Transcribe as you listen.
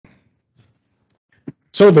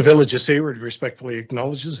So the Village of Sayward respectfully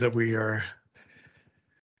acknowledges that we are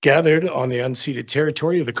gathered on the unceded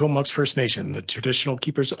territory of the Comox First Nation, the traditional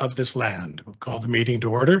keepers of this land. We'll call the meeting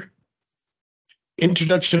to order.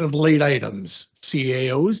 Introduction of late items,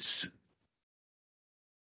 CAOs.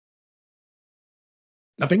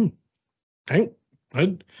 Nothing? Okay,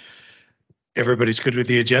 good. Everybody's good with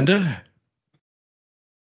the agenda?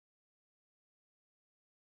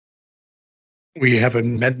 We have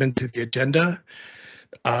an amendment to the agenda.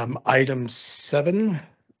 Item 7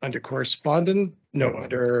 under correspondence, no,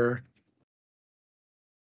 under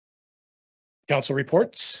council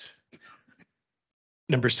reports.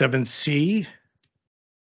 Number 7C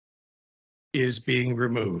is being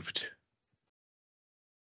removed.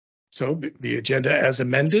 So the agenda as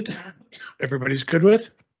amended, everybody's good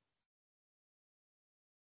with?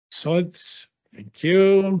 Solids, thank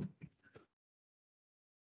you.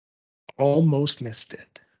 Almost missed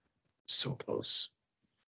it. So close.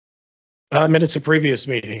 Minutes of previous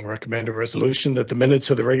meeting. Recommend a resolution that the minutes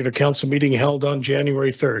of the regular council meeting held on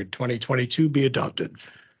January 3rd, 2022 be adopted.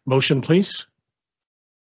 Motion, please.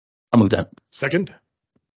 I'll move that. Second.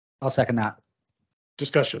 I'll second that.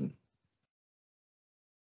 Discussion.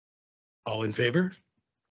 All in favor?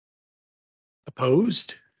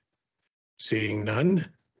 Opposed? Seeing none.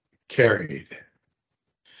 Carried.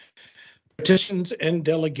 Petitions and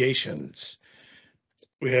delegations.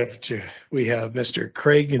 We have Mr.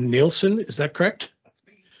 Craig and Nielsen, is that correct?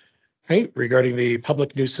 Right, regarding the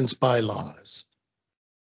public nuisance bylaws.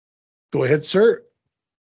 Go ahead, sir.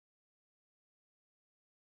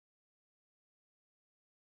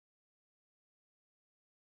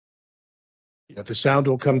 Yeah, the sound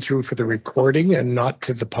will come through for the recording and not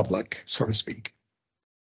to the public, so to speak.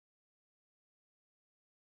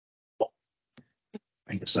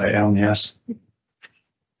 I guess I am, yes.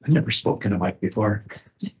 I've never spoken to Mike before.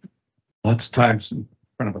 Lots of times in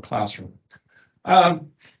front of a classroom. I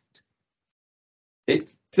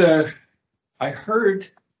heard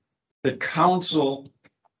the council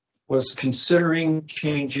was considering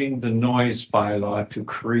changing the noise bylaw to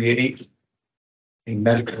create a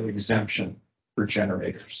medical exemption for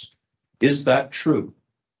generators. Is that true?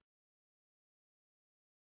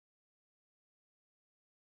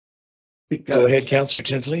 Go ahead, Councillor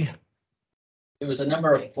Tinsley. There was a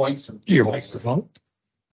number of points of Your microphone.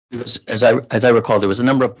 It was, as I recall, there was a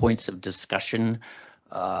number of points of discussion.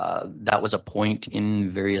 That was a point in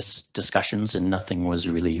various discussions, and nothing was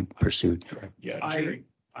really pursued. Yeah,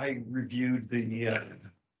 I reviewed the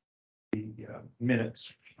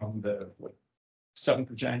minutes from the 7th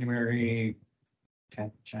of January, 10th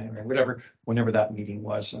of January, whenever that meeting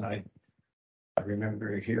was, and I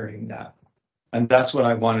remember hearing that. And that's what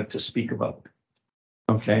I wanted to speak about.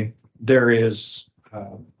 Okay, there is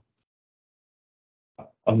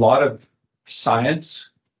a lot of science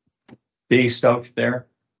based out there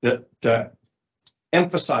that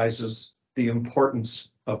emphasizes the importance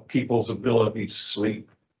of people's ability to sleep.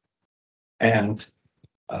 And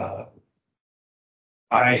I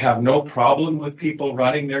have no problem with people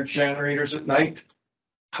running their generators at night.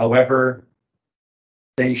 However,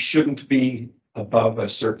 they shouldn't be above a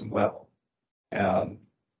certain level.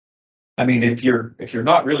 I mean, if you're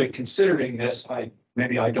not really considering this,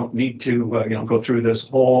 maybe I don't need to go through this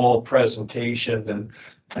whole presentation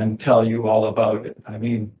and tell you all about it. I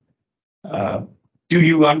mean, do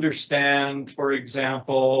you understand, for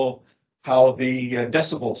example, how the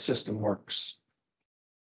decibel system works?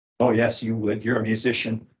 Oh yes, you would. You're a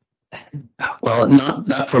musician. Well,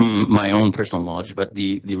 not from my own personal knowledge, but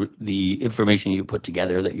the information you put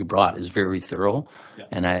together that you brought is very thorough, yeah.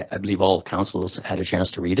 And I believe all councils had a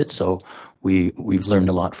chance to read it, so we've learned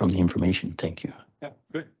a lot from the information. Thank you. Yeah,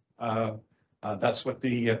 good. That's what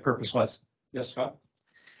the purpose was. Yes, Scott.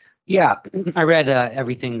 Yeah, I read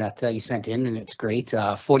everything that you sent in, and it's great.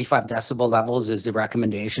 45 decibel levels is the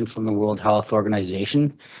recommendation from the World Health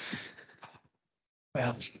Organization.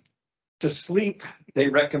 Well, to sleep, they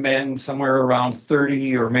recommend somewhere around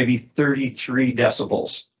 30 or maybe 33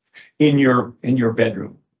 decibels in your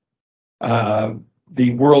bedroom.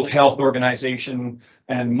 The World Health Organization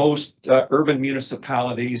and most urban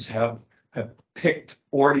municipalities have picked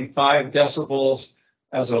 45 decibels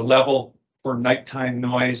as a level for nighttime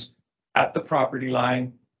noise at the property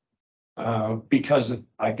line, because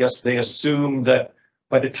I guess they assume that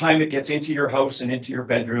by the time it gets into your house and into your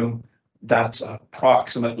bedroom, that's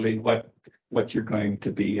approximately what you're going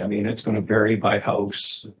to be. I mean, it's going to vary by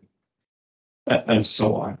house and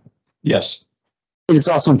so on. Yes. And it's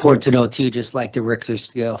also important to note too, just like the Richter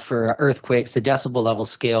scale for earthquakes, the decibel level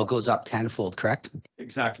scale goes up tenfold, correct?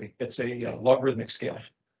 Exactly. It's a logarithmic scale.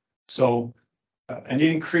 So An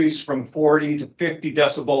increase from 40 to 50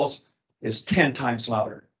 decibels is 10 times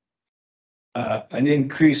louder. An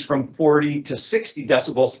increase from 40 to 60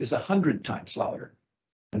 decibels is 100 times louder,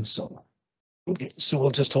 and so on. Okay, so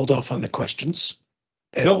we'll just hold off on the questions.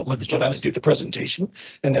 And No, we'll let the gentleman do the presentation,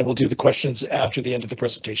 and then we'll do the questions after the end of the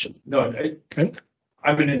presentation. No, Okay.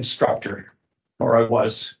 I'm an instructor, or I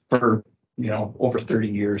was for, over 30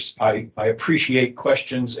 years. I appreciate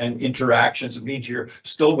questions and interactions. It means you're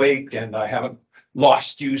still awake and I haven't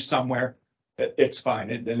lost you somewhere. It's fine,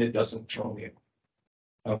 and it doesn't throw me.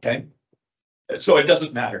 Okay? So it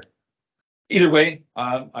doesn't matter. Either way,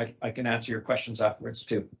 I can answer your questions afterwards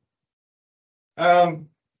too. The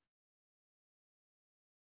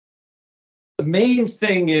main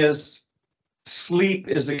thing is sleep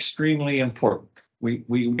is extremely important.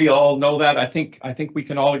 We all know that. I think we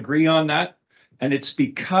can all agree on that. And it's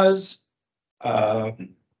because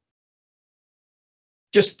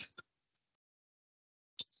just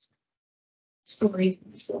Story.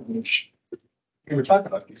 we were talking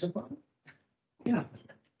about these. Yeah.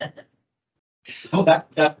 Oh,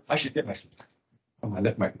 that I should get myself. Oh, I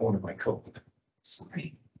left my phone in my coat.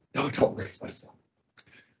 Sorry. No, don't worry myself.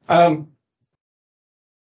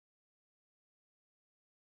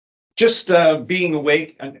 Just being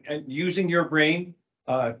awake and using your brain.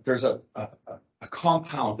 There's a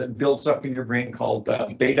compound that builds up in your brain called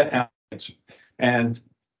beta amyloids. And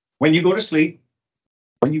when you go to sleep,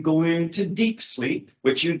 when you go into deep sleep,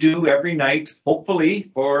 which you do every night,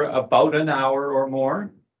 hopefully for about an hour or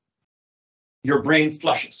more, your brain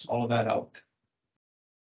flushes all of that out.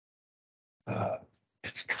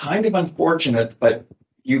 It's kind of unfortunate, but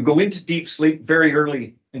you go into deep sleep very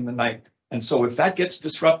early in the night. And so if that gets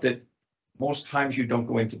disrupted, most times you don't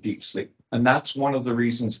go into deep sleep. And that's one of the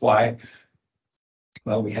reasons why,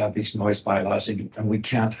 well, we have these noise bylaws and we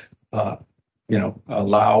can't,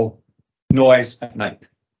 allow noise at night.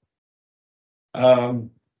 I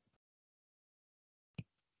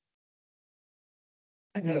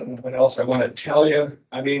don't know what else I want to tell you.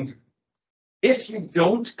 I mean, if you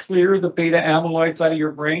don't clear the beta amyloids out of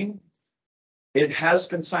your brain, it has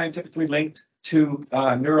been scientifically linked to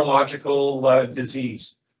neurological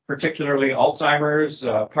disease, particularly Alzheimer's,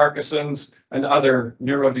 Parkinson's, and other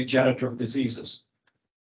neurodegenerative diseases.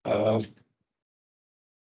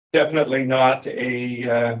 Definitely not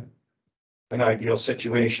an ideal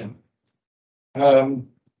situation. I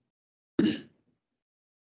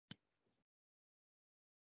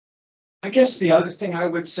guess the other thing I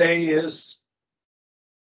would say is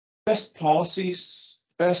best policies,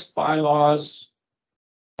 best bylaws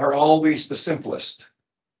are always the simplest.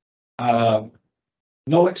 No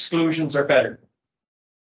exclusions are better.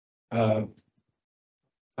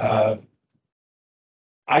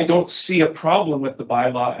 I don't see a problem with the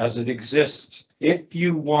bylaw as it exists. If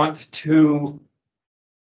you want to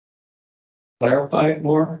clarify it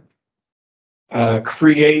more,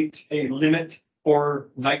 create a limit for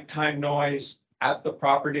nighttime noise at the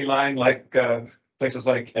property line, like places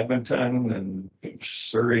like Edmonton and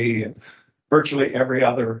Surrey and virtually every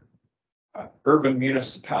other urban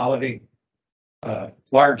municipality,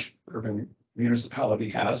 large urban municipality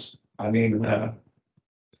has. I mean,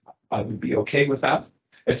 I would be okay with that.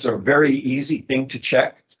 It's a very easy thing to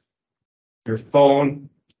check. Your phone,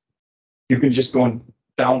 you can just go and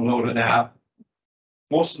download an app.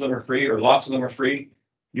 Most of them are free, or lots of them are free.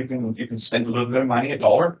 You can spend a little bit of money,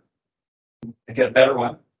 $1, and get a better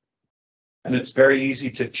one. And it's very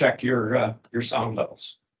easy to check your sound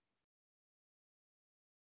levels.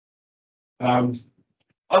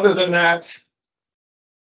 Other than that,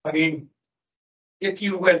 I mean, if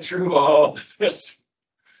you went through all this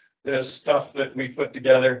stuff that we put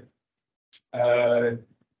together, well,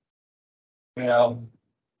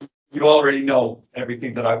 you already know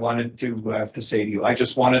everything that I wanted to say to you. I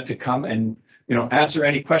just wanted to come and answer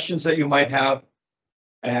any questions that you might have,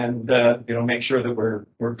 and make sure that we're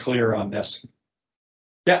clear on this.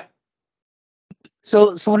 Yeah.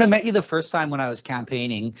 So when I met you the first time when I was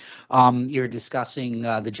campaigning, you were discussing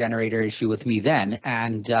the generator issue with me then.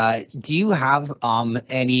 And do you have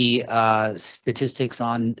any statistics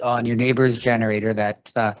on your neighbor's generator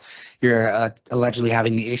that you're allegedly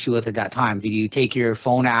having the issue with at that time? Did you take your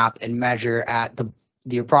phone app and measure at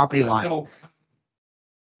your property line? No.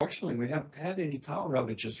 Fortunately, we haven't had any power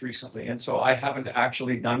outages recently, and so I haven't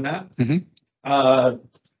actually done that.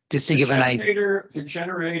 Just to give an idea. The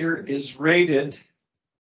generator is rated.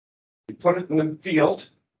 You put it in the field,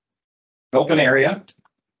 open area,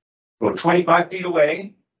 go 25 feet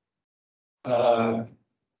away. It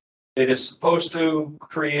is supposed to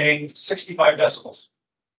create 65 decibels,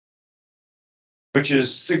 which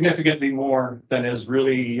is significantly more than is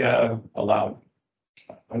really allowed.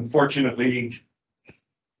 unfortunately,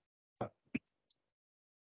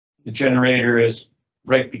 the generator is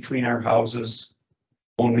right between our houses,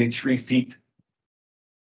 only 3 feet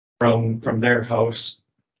from their house.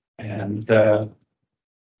 And the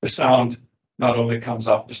sound not only comes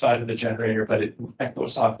off the side of the generator, but it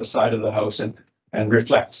echoes off the side of the house and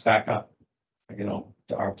reflects back up, you know,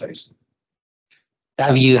 to our place.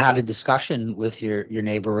 Have you had a discussion with your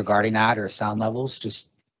neighbor regarding that or sound levels? Just.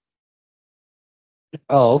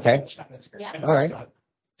 Oh, okay. Yeah. All right.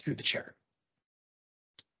 Through the chair.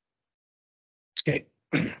 Okay,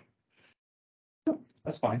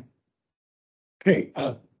 That's fine. okay,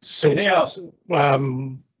 so, Anything else?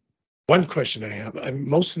 one question I have,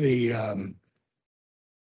 most of the,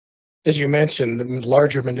 as you mentioned, the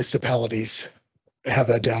larger municipalities have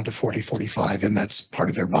that down to 40, 45, and that's part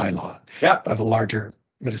of their bylaw. Yeah. By the larger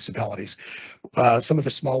municipalities. Some of the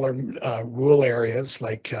smaller, rural areas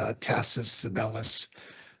like, Tassus, Sibelius,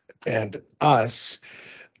 and us,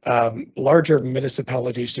 larger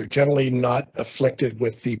municipalities are generally not afflicted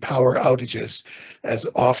with the power outages as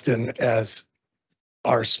often as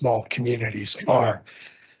our small communities are,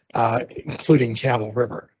 including Camel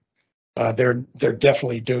River. They're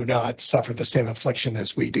definitely do not suffer the same affliction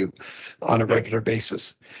as we do on a regular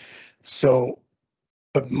basis. So,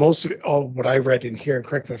 but most of all what I read in here, and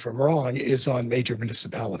correct me if I'm wrong, is on major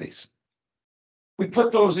municipalities. We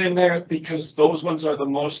put those in there because those ones are the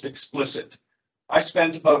most explicit. I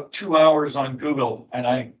spent about 2 hours on Google and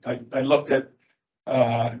I looked at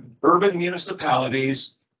urban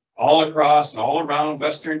municipalities all across and all around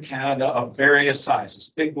Western Canada of various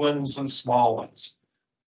sizes, big ones and small ones.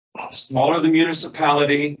 The smaller the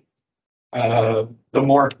municipality, the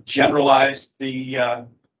more generalized the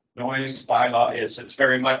noise bylaw is. It's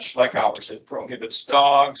very much like ours. It prohibits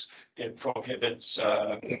dogs, it prohibits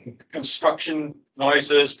construction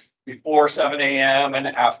noises before 7 a.m. and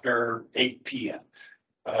after 8 p.m.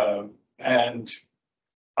 And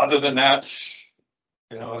other than that,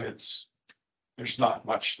 you know, there's not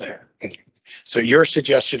much there. So your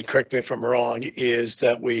suggestion, correct me if I'm wrong, is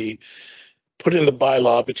that we put in the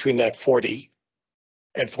bylaw between that 40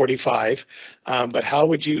 and 45, but how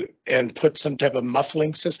would you, and put some type of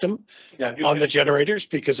muffling system Yeah, on the generators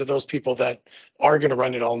because of those people that are going to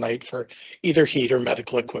run it all night for either heat or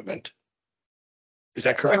medical equipment? Is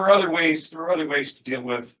that correct? there are other ways to deal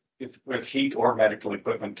with heat or medical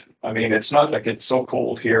equipment. I mean, it's not like it's so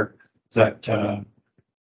cold here that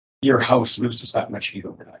your house loses that much heat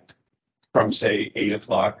overnight from say 8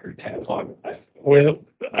 o'clock or 10 o'clock at night. Well,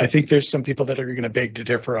 I think there's some people that are going to beg to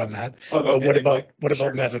differ on that. But what about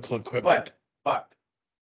Sure. medical equipment? But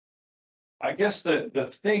I guess the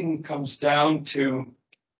thing comes down to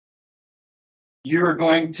you're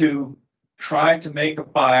going to try to make a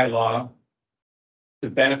bylaw to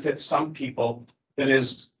benefit some people that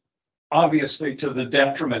is obviously to the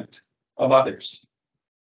detriment of others,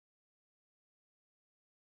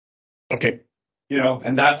 Okay, you know,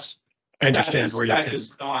 and that's. I understand where you're That coming.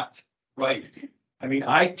 is not right. I mean,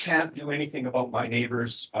 I can't do anything about my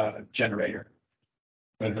neighbor's generator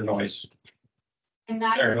and the noise. And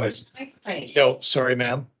that. Their noise. Right. No, sorry,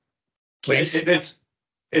 ma'am. Please.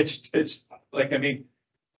 It's like, I mean,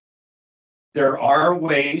 there are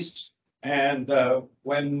ways, and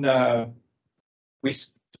when we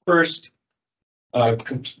first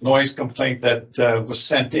noise complaint that was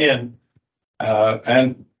sent in,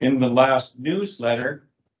 and in the last newsletter,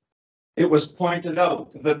 it was pointed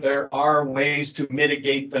out that there are ways to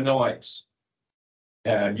mitigate the noise.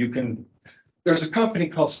 There's a company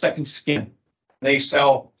called Second Skin. They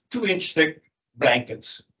sell 2-inch thick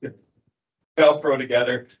blankets that Velcro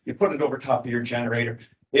together. You put it over top of your generator.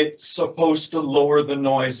 It's supposed to lower the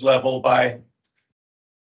noise level by,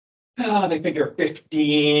 they figure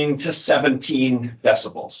 15 to 17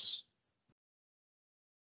 decibels.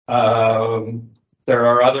 There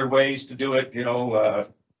are other ways to do it, you know,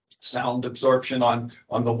 sound absorption on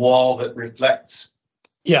the wall that reflects.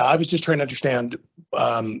 Yeah, I was just trying to understand,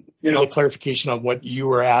 You know, clarification on what you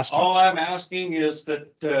were asking. all I'm asking is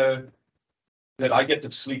that I get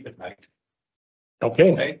to sleep at night.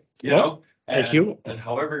 Okay, Okay, you Well, know. thank and- you. And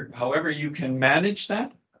however you can manage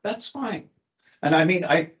that, that's fine. And I mean,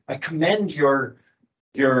 I commend your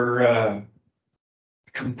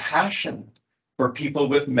compassion for people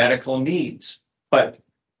with medical needs, but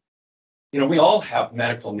you know, we all have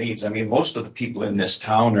medical needs. I mean, most of the people in this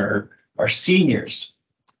town are seniors,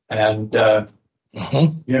 and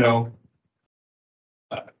you know,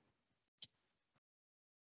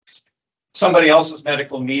 somebody else's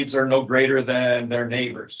medical needs are no greater than their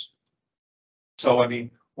neighbors. So I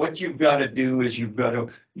mean, what you've got to do is you've got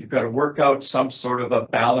to work out some sort of a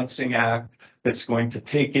balancing act that's going to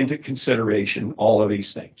take into consideration all of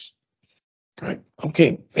these things. Right.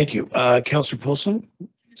 Okay, thank you. Councillor Paulson?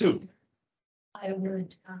 Sue. I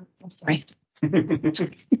would, I'm sorry.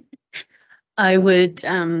 I would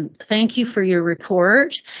thank you for your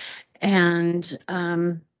report. And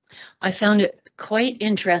I found it quite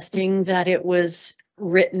interesting that it was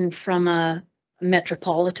written from a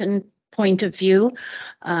metropolitan point of view.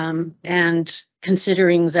 And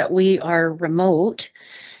considering that we are remote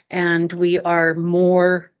and we are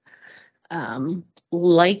more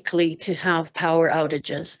likely to have power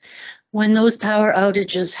outages. When those power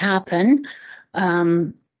outages happen,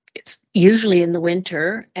 it's usually in the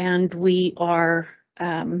winter, and we are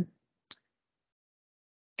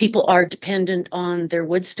people are dependent on their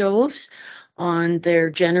wood stoves, on their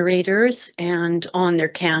generators, and on their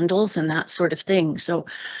candles and that sort of thing. So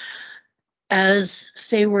as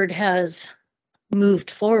Sayward has moved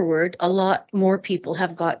forward, a lot more people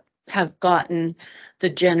have gotten the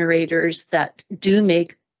generators that do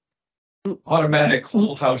make Automatic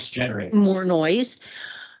whole house generators. more noise.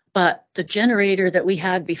 But the generator that we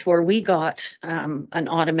had before we got an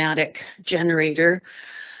automatic generator,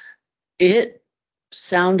 it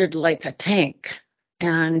sounded like a tank.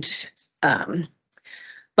 And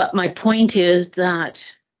but my point is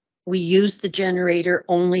that we use the generator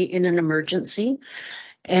only in an emergency.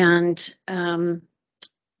 And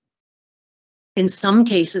in some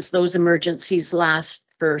cases, those emergencies last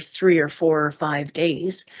for 3 or 4 or 5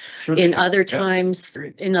 days. In other times,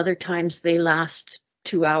 they last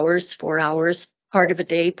 2 hours, 4 hours, part of a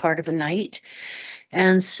day, part of a night.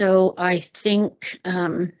 And so I think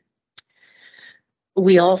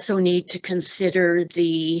we also need to consider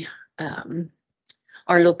the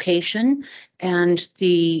our location and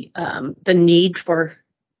the need for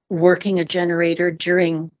working a generator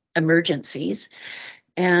during emergencies.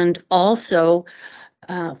 And also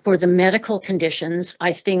for the medical conditions,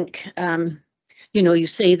 I think, you know, you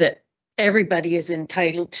say that everybody is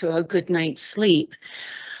entitled to a good night's sleep.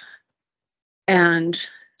 And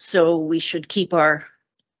so we should keep our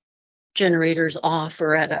generators off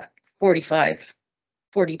or at a 40 decibel.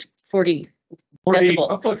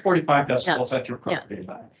 Up to 45 decibels at your property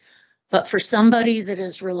line. But for somebody that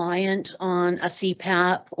is reliant on a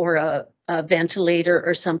CPAP or a ventilator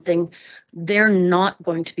or something, they're not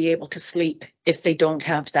going to be able to sleep if they don't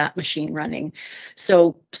have that machine running.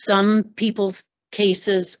 So some people's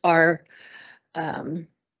cases are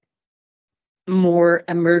more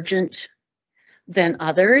emergent than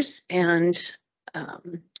others. And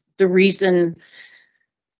the reason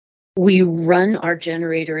we run our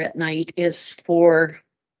generator at night is for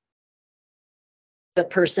the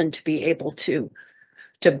person to be able to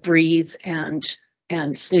breathe and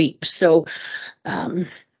sleep. So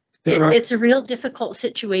it's a real difficult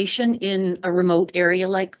situation in a remote area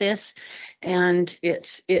like this. And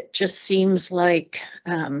it just seems like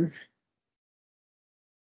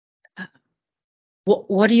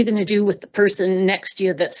what are you going to do with the person next to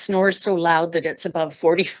you that snores so loud that it's above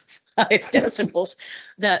 45 decibels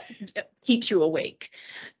that keeps you awake?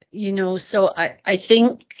 You know, so I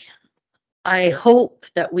hope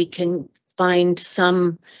that we can find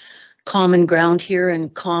some common ground here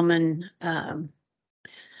and common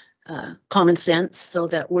sense so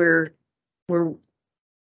that we're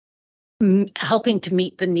helping to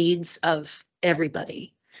meet the needs of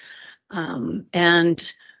everybody.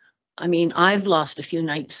 And I mean, I've lost a few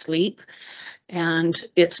nights sleep and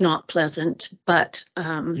it's not pleasant, but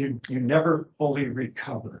You never fully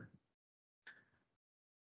recover.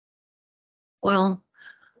 well,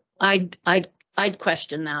 I'd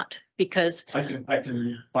question that because I can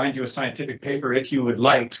find you a scientific paper if you would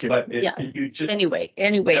like, but Yeah. you just anyway,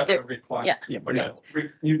 never there- require. yeah.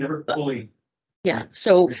 You never fully. yeah.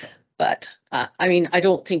 So, recover. but I mean, I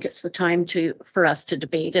don't think it's the time for us to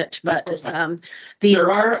debate it, but course the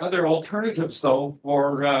There are other alternatives though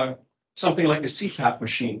for something like a CPAP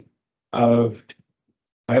machine. I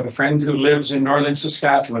have a friend who lives in northern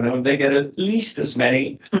Saskatchewan and they get at least as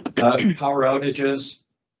many power outages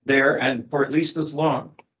there and for at least as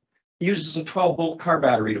long. He uses a 12-volt car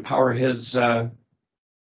battery to power his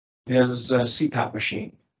CPAP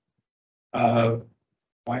machine.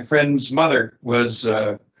 My friend's mother was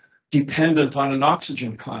dependent on an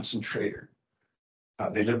oxygen concentrator.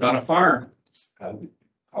 They lived on a farm.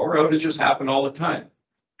 Power outages happen all the time.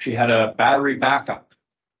 She had a battery backup,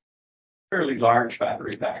 fairly large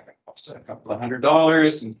battery backup, cost a couple of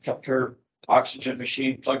 $100, and kept her oxygen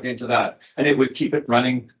machine plugged into that, and it would keep it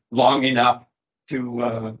running long enough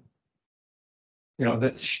to,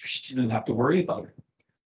 that she didn't have to worry about it.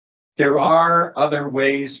 There are other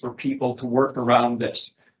ways for people to work around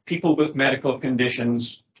this. People with medical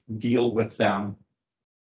conditions deal with them.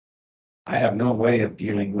 I have no way of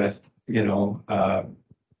dealing with, a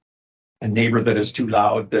neighbor that is too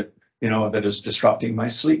loud, that, that is disrupting my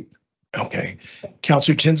sleep. Okay.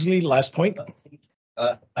 Counselor Tinsley, last point.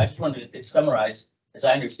 I just wanted to summarize, as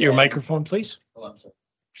I understand. Your microphone, please. Oh, I'm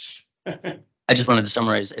sorry. I just wanted to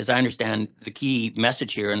summarize, as I understand, the key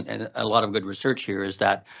message here and a lot of good research here is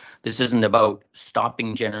that this isn't about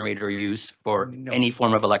stopping generator use for any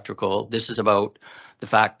form of electrical. This is about the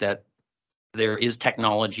fact that there is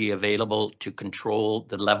technology available to control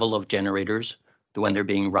the level of generators when they're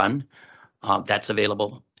being run. That's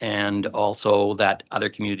available, and also that other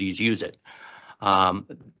communities use it.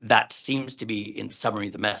 That seems to be, in summary,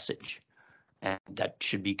 the message, and that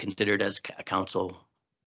should be considered as council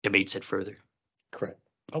debates it further. Correct.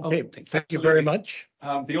 Okay, thank you very much.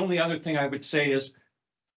 The only other thing I would say is,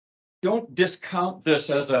 don't discount this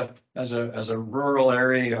as a rural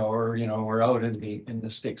area, or, we're out in the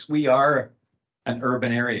sticks. We are an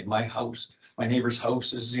urban area. My neighbor's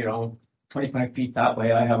house is, 25 feet that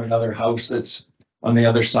way. I have another house that's on the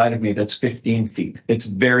other side of me that's 15 feet. It's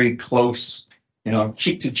very close,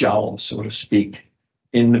 cheek to jowl, so to speak,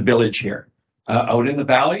 in the village here. Out in the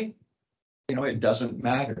valley, it doesn't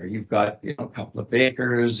matter. You've got, a couple of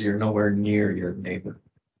acres, you're nowhere near your neighbor.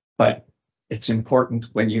 But it's important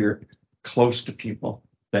when you're close to people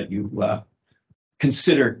that you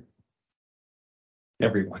consider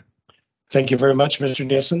everyone. Thank you very much, Mr.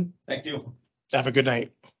 Nielsen. Thank you. Have a good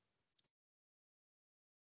night.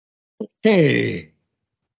 Okay.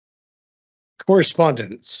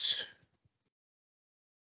 Correspondence.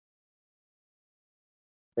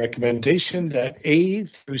 Recommendation that A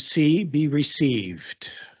through C be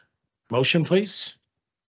received. Motion, please.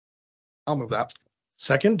 I'll move that.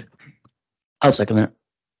 Second, I'll second that.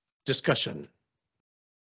 discussion.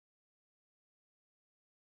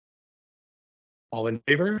 All in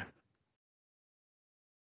favor?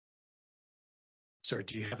 Sorry,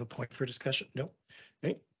 do you have a point for discussion? No.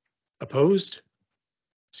 Okay. Opposed?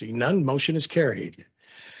 Seeing none, motion is carried.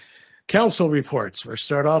 Council reports. We'll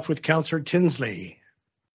start off with Councillor Tinsley.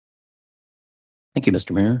 Thank you,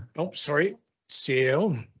 Mr. Mayor. Oh, sorry,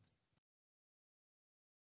 CAO.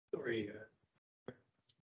 Sorry.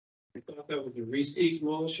 I thought that was a receipt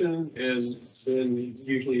motion, and then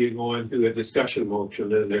usually you go on to a discussion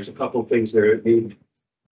motion, and there's a couple of things there that need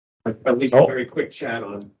at least a very quick chat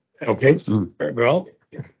on. Okay, very well,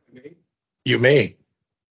 you may.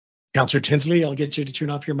 Councillor Tinsley, I'll get you to turn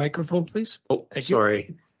off your microphone, please. Oh, Thank you.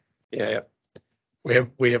 sorry. Yeah,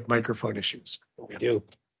 We have microphone issues. we do.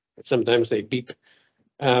 Sometimes they beep.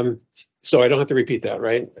 So I don't have to repeat that,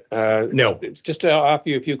 right? No, Just to offer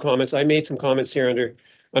you a few comments. I made some comments here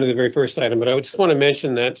under the very first item, but I would just want to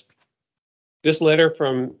mention that this letter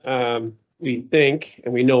from, we think,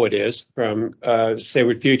 and we know it is, from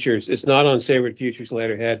Sayward Futures, it's not on Sayward Futures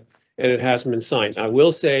letterhead, and it hasn't been signed. I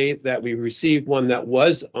will say that we received one that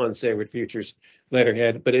was on Sayward Futures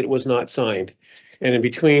letterhead, but it was not signed. And in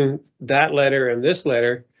between that letter and this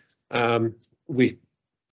letter, we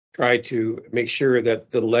tried to make sure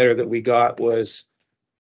that the letter that we got was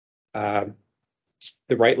the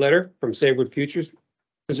right letter from Sayward Futures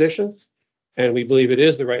position. And we believe it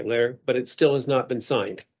is the right letter, but it still has not been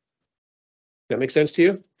signed. That make sense to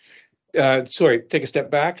you? Sorry, take a step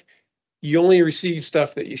back. You only receive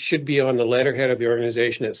stuff that you should be on the letterhead of the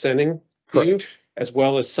organization it's sending to you, as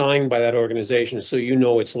well as signed by that organization, so you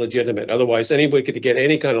know it's legitimate. Otherwise, anybody could get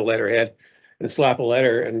any kind of letterhead and slap a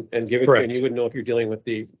letter and give it to you, and you wouldn't know if you're dealing with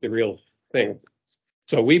the real thing.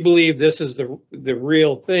 So we believe this is the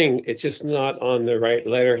real thing. It's just not on the right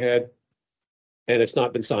letterhead, and it's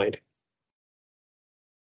not been signed.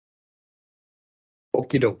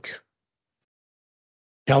 okey doke.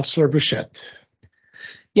 Councillor Bouchette.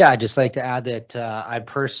 Yeah, I'd just like to add that I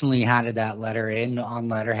personally handed that letter in on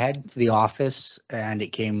letterhead to the office, and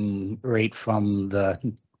it came right from the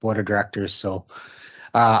board of directors. So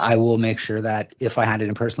I will make sure that if I hand it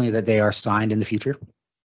in personally, that they are signed in the future.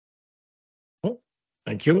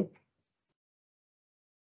 Thank you.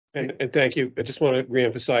 And thank you. I just want to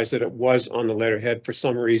reemphasize that it was on the letterhead. For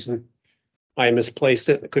some reason, I misplaced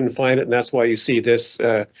it. I couldn't find it, and that's why you see this.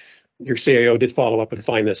 Your CAO did follow up and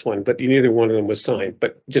find this one, but neither one of them was signed.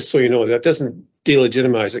 But just so you know, that doesn't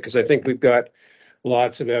delegitimize it, because I think we've got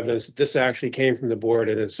lots of evidence that this actually came from the board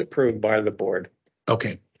and it's approved by the board.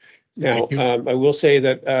 Okay. Now, Thank you. I will say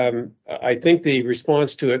that I think the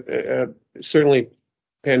response to it, certainly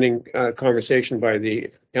pending conversation by the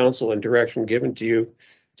council and direction given to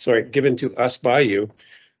us by you,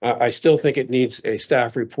 I still think it needs a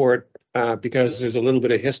staff report because there's a little bit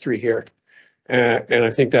of history here. And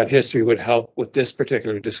I think that history would help with this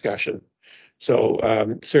particular discussion. So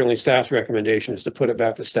certainly staff's recommendation is to put it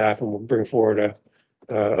back to staff, and we'll bring forward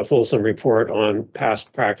a fulsome report on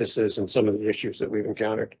past practices and some of the issues that we've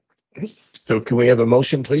encountered. So can we have a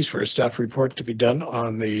motion, please, for a staff report to be done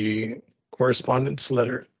on the correspondence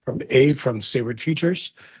letter from Sayward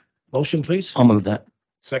Futures? Motion, please. I'll move that.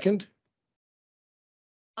 Second,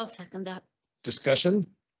 I'll second that. discussion.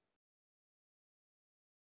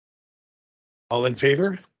 All in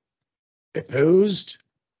favor? Opposed?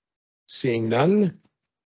 Seeing none.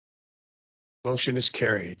 Motion is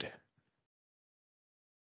carried.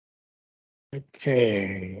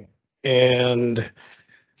 Okay, and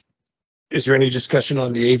is there any discussion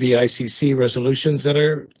on the AVICC resolutions that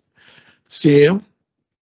are CAO?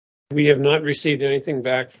 We have not received anything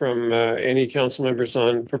back from any council members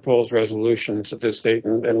on proposed resolutions at this date,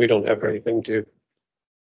 and we don't have anything to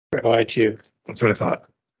provide to you. That's what I thought.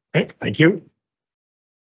 Okay, thank you.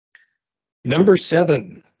 Number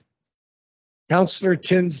 7, Councillor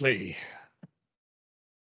Tinsley.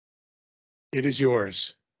 It is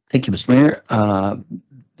yours. Thank you, Mr. Mayor.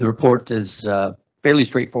 The report is fairly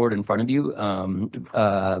straightforward in front of you.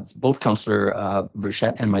 Both Councillor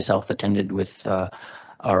Burchett and myself attended with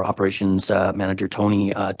our operations manager,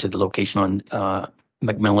 Tony, to the location on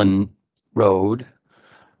McMillan Road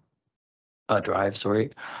Drive, sorry.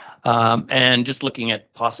 And just looking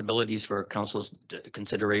at possibilities for council's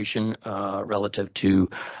consideration relative to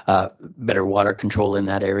better water control in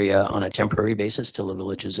that area on a temporary basis till the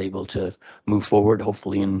village is able to move forward,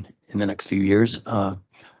 hopefully in the next few years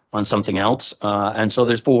on something else. And so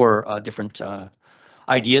there's 4 different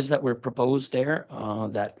ideas that were proposed there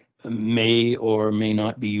that may or may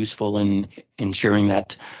not be useful in ensuring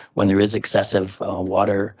that when there is excessive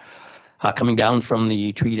water coming down from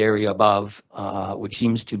the treat area above, which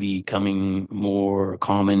seems to be becoming more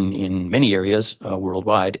common in many areas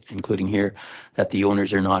worldwide, including here, that the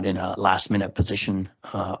owners are not in a last-minute position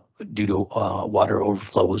due to water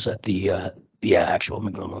overflows at the actual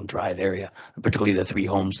McMillan Drive area, particularly the 3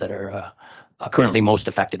 homes that are currently most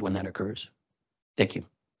affected when that occurs. Thank you.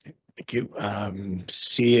 Thank you.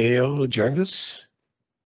 CAO Jarvis.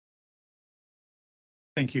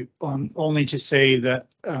 Thank you. Only to say that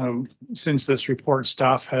since this report,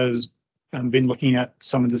 staff has been looking at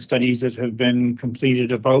some of the studies that have been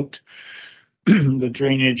completed about the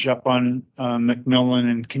drainage up on McMillan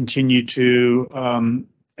and continue to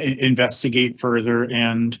investigate further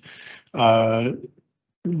and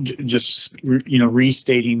just,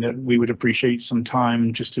 restating that we would appreciate some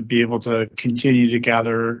time just to be able to continue to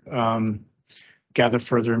gather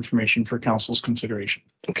further information for council's consideration.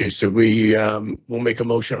 Okay, so we will make a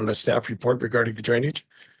motion on a staff report regarding the drainage.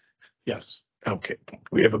 Yes. Okay,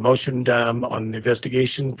 we have a motion on the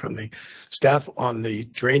investigation from the staff on the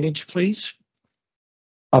drainage, please.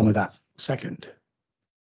 I'll move that. Second,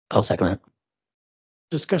 I'll second it.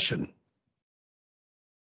 discussion.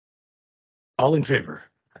 All in favor?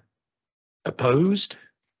 Opposed?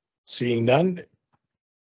 Seeing none?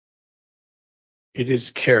 It is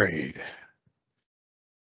carried.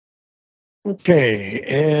 Okay,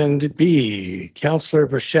 and B, Councillor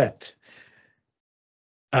Burchett.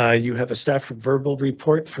 You have a staff verbal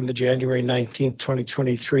report from the January 19th,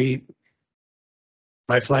 2023.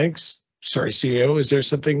 My flags, sorry, CEO, is there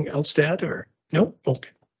something else to add or no? Okay.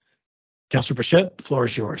 Councillor Burchett, the floor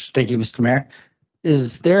is yours. Thank you, Mr. Mayor.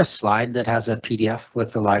 Is there a slide that has a PDF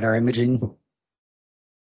with the LiDAR imaging?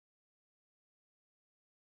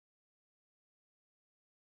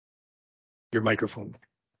 Your microphone.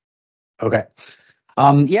 Okay.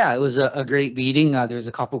 Yeah, it was a great meeting. There's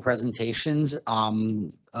a couple presentations.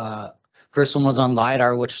 First one was on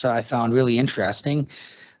LiDAR, which I found really interesting.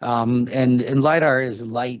 And LiDAR is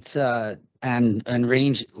light and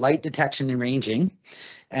range, light detection and ranging.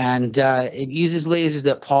 And it uses lasers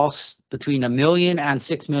that pulse between 1 million and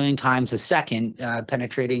 6 million times a second,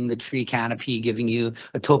 penetrating the tree canopy, giving you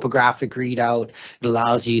a topographic readout. It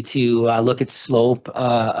allows you to look at slope,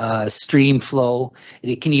 stream flow.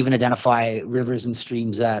 It can even identify rivers and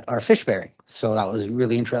streams that are fish bearing. So that was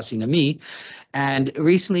really interesting to me. And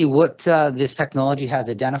recently what this technology has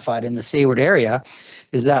identified in the Sayward area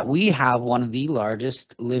is that we have one of the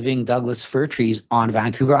largest living Douglas fir trees on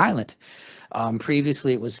Vancouver Island.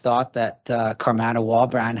 Previously, it was thought that Carmanah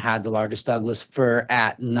Walbrand had the largest Douglas fir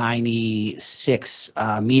at 96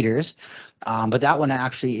 meters, but that one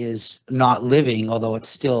actually is not living, although it's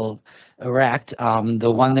still erect.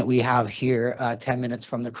 The one that we have here, 10 minutes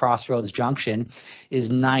from the Crossroads Junction,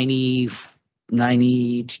 is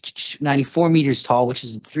 94 meters tall, which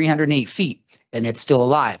is 308 feet, and it's still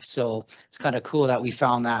alive. So it's kind of cool that we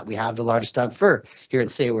found that we have the largest Doug fir here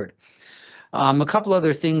at Sayward. A couple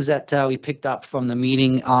other things that we picked up from the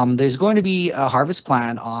meeting. There's going to be a harvest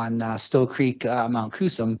plan on Stowe Creek, Mount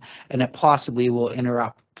Cusum, and it possibly will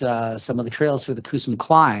interrupt some of the trails for the Cusum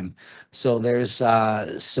climb. So there's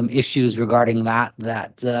some issues regarding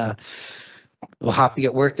that will have to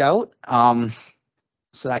get worked out.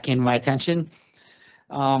 So that came to my attention.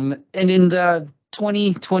 And in the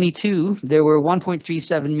 2022, there were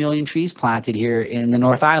 1.37 million trees planted here in the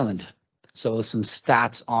North Island. So some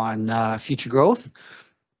stats on future growth.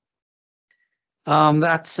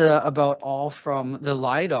 That's about all from the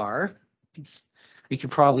LiDAR. We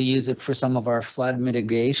could probably use it for some of our flood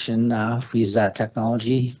mitigation if we use that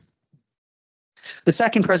technology. The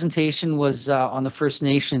second presentation was on the First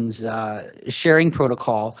Nations sharing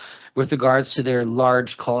protocol with regards to their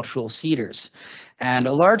large cultural cedars. And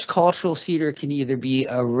a large cultural cedar can either be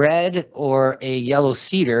a red or a yellow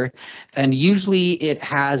cedar. And usually it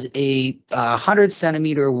has a 100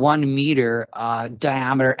 centimeter, 1 meter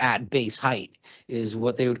diameter at base height is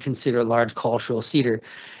what they would consider a large cultural cedar.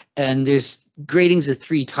 And there's gradings of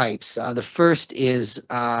 3 types. The first is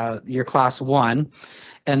your class 1,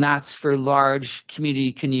 and that's for large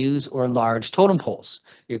community canoes or large totem poles.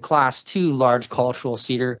 Your class 2 large cultural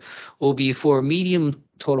cedar will be for medium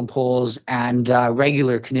totem poles and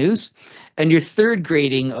regular canoes. And your third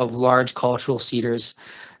grading of large cultural cedars,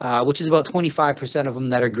 which is about 25% of them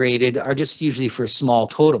that are graded, are just usually for small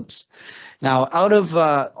totems. Now, out of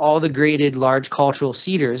all the graded large cultural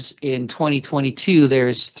cedars in 2022,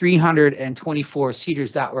 there's 324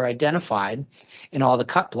 cedars that were identified in all the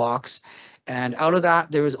cut blocks. And out of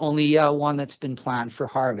that, there was only one that's been planned for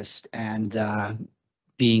harvest and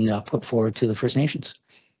being put forward to the First Nations.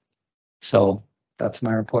 So that's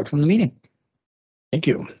my report from the meeting. Thank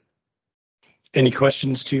you. Any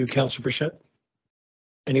questions to Councillor Bichette?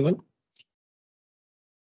 Anyone?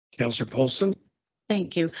 Councillor Paulson?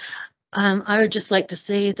 Thank you. I would just like to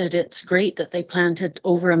say that it's great that they planted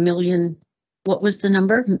over 1 million. What was the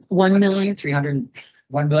number?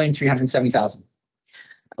 1,370,000.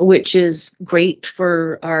 Which is great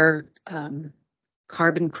for our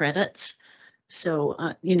carbon credits. So,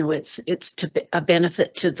 you know, it's to a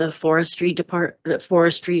benefit to the forestry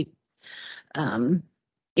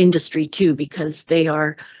industry too, because they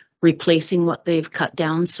are replacing what they've cut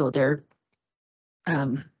down. So they're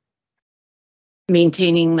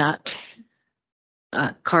maintaining that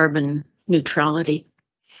carbon neutrality.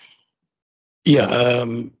 Yeah,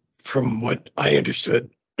 from what I understood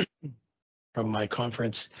from my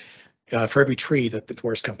conference, for every tree that the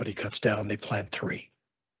forest company cuts down, they plant 3.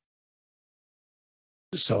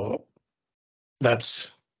 So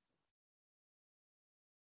that's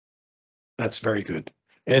very good.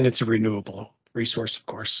 And it's a renewable resource, of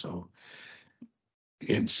course. So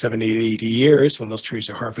in 70 to 80 years, when those trees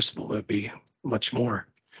are harvestable, it'll be much more.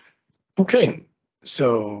 Okay,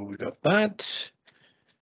 so we got that.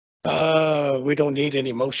 We don't need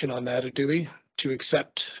any motion on that, do we? To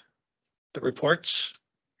accept the reports?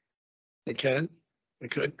 We can? We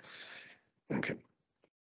could? Okay.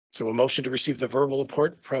 So a motion to receive the verbal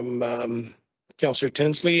report from Councillor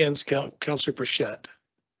Tinsley and Councillor Bichette.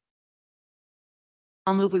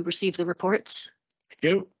 I'll move we receive the reports. Thank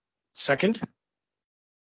you. Second?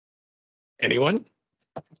 Anyone?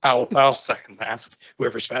 I'll second that.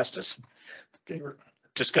 Whoever's fastest. Okay.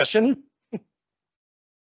 Discussion?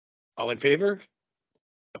 All in favor?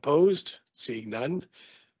 Opposed? Seeing none?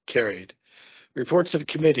 Carried. Reports of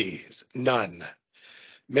committees? None.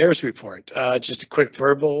 Mayor's report. Just a quick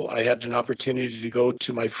verbal. I had an opportunity to go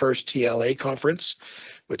to my first TLA conference,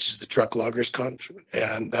 which is the Truck Loggers Conference,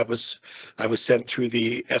 and I was sent through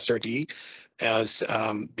the SRD as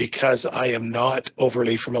because I am not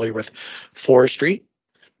overly familiar with forestry.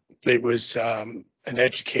 It was an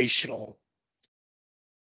educational,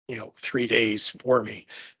 3 days for me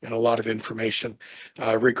and a lot of information.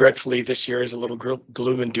 Regretfully, this year is a little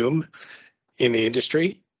gloom and doom in the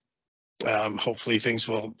industry. Hopefully things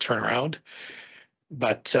will turn around,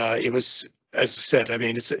 but it was, as I said, I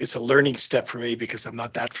mean, it's a learning step for me because I'm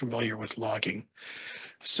not that familiar with logging.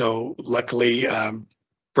 So luckily,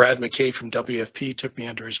 Brad McKay from WFP took me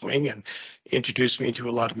under his wing and introduced me to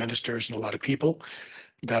a lot of ministers and a lot of people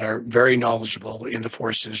that are very knowledgeable in the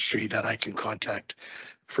forest industry that I can contact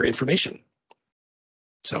for information.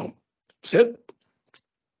 So that's it.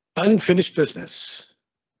 Unfinished business.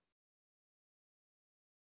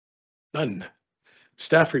 None.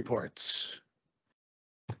 Staff reports.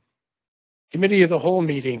 Committee of the whole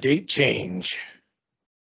meeting date change.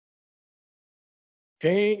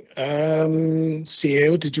 Okay,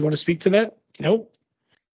 CAO, did you want to speak to that? No.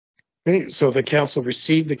 Okay, so the council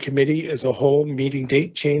received the committee as a whole meeting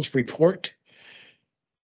date change report.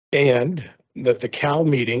 And that the CAL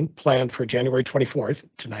meeting planned for January 24th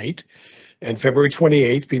tonight and February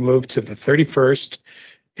 28th be moved to the 31st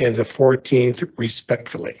and the 14th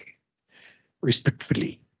respectfully.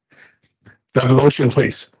 Do I have a motion,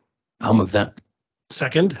 please? I'll move that.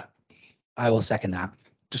 Second, I will second that.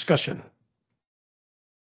 discussion.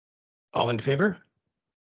 All in favor?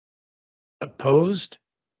 Opposed?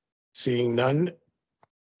 Seeing none?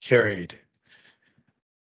 Carried.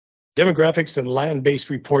 Demographics and land-based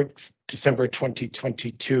report, December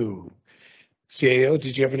 2022. CAO,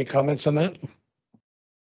 did you have any comments on that?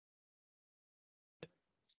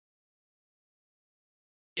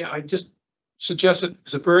 Yeah, I just suggest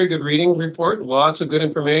it's a very good reading report, lots of good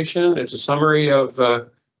information. It's a summary of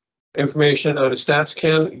information on a stats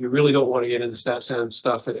can. You really don't want to get into stats can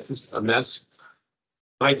stuff. It's a mess.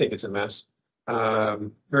 I think it's a mess.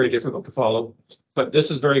 Very difficult to follow, but this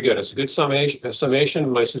is very good. It's a good summation.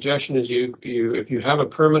 My suggestion is if you have a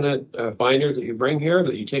permanent binder that you bring here,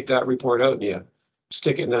 that you take that report out and you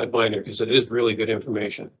stick it in that binder because it is really good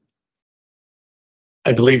information.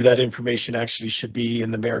 I believe that information actually should be in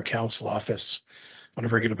the mayor council office on a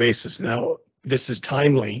regular basis. Now, this is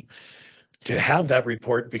timely to have that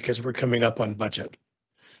report because we're coming up on budget.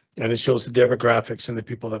 And it shows the demographics and the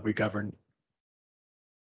people that we govern.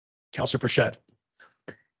 Councillor Burchett.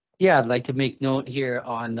 Yeah, I'd like to make note here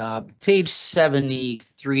on page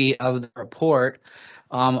 73 of the report.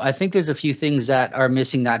 I think there's a few things that are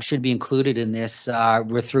missing that should be included in this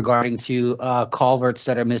with regarding to culverts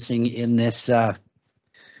that are missing in this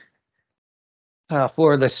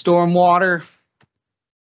for the stormwater.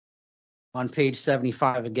 On page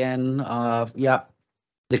 75 again, yeah,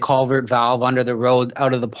 the culvert valve under the road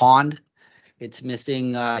out of the pond. It's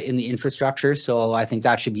missing in the infrastructure, so I think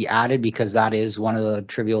that should be added because that is one of the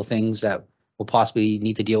trivial things that we'll possibly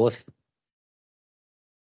need to deal with.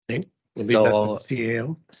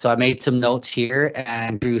 CAO. So I made some notes here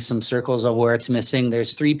and drew some circles of where it's missing.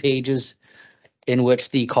 There's 3 pages in which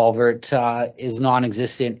the culvert is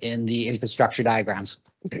non-existent in the infrastructure diagrams.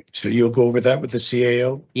 Okay, so you'll go over that with the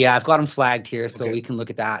CAO? Yeah, I've got them flagged here, so Okay. we can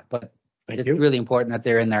look at that, but Thank it's you. really important that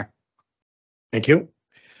they're in there. Thank you.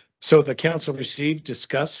 So the council received,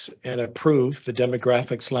 discuss, and approve the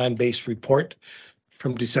demographics land-based report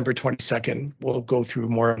from December 22nd. We'll go through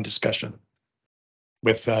more in discussion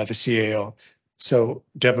with the CAO. So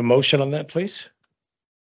do you have a motion on that, please?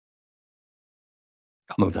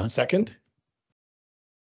 I'll move that. Second,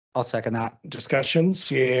 I'll second that. discussion,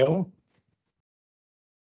 CAO?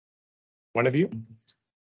 One of you?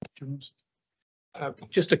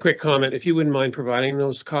 Just a quick comment, if you wouldn't mind providing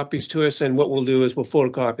those copies to us, and what we'll do is we'll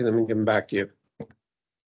photocopy them and give them back to you.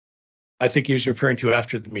 I think he was referring to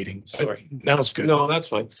after the meeting. Sorry. Now it's good. No, that's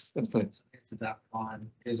fine. That's fine. It's that pond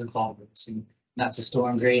is a culvert, so that's a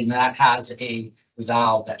storm drain that has a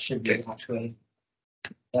valve that should be actually.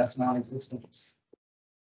 That's non-existent.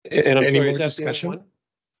 And I'm Any sorry, more is that the other discussion? one?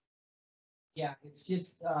 Yeah, it's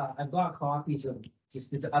just, I've got copies of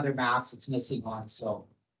just the other maps it's missing on, so.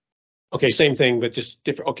 Okay, same thing, but just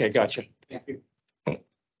different. Okay, gotcha.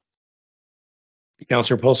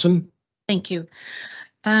 Councillor Paulson? Thank you.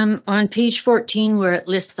 On page 14, where it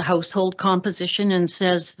lists the household composition and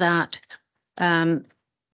says that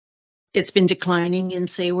it's been declining in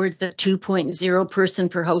Sayward, the 2.0 person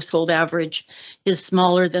per household average is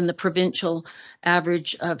smaller than the provincial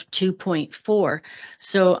average of 2.4.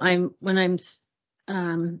 So when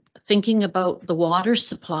I'm thinking about the water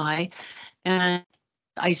supply, and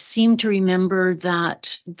I seem to remember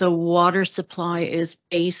that the water supply is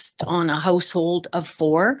based on a household of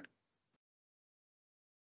 4.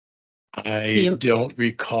 I don't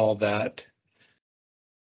recall that.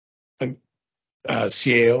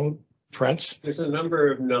 CAO, Prince, There's a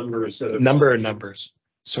number of numbers. that have- number of numbers.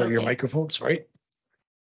 So your Okay. microphone's right?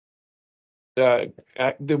 The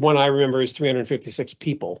one I remember is 356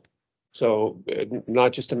 people. So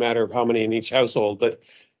not just a matter of how many in each household, but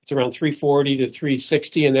it's around 340 to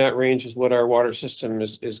 360 in that range is what our water system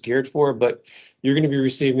is geared for. But you're going to be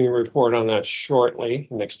receiving a report on that shortly,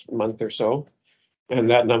 next month or so. And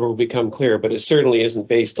that number will become clear, but it certainly isn't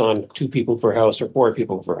based on 2 people per house or 4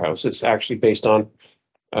 people per house. It's actually based on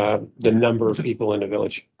the number of people in the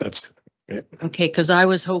village. That's, Okay, because I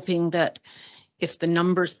was hoping that if the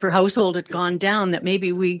numbers per household had gone down, that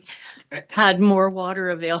maybe we had more water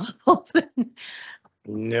available.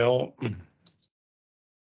 no.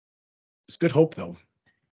 It's good hope, though.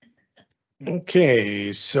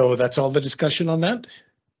 Okay, so that's all the discussion on that?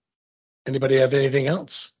 Anybody have anything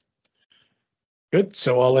else? Good,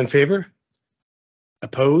 so all in favor?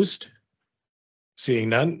 Opposed? Seeing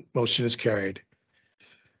none, motion is carried.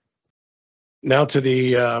 Now to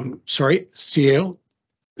the, CAO,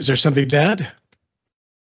 Is there something to add?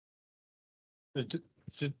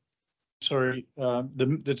 Sorry,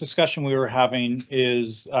 the discussion we were having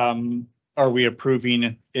is, are we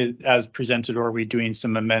approving it as presented or are we doing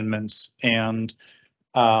some amendments? And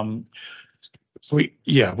So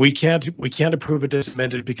we can't approve it as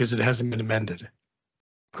amended because it hasn't been amended.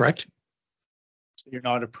 Correct? you're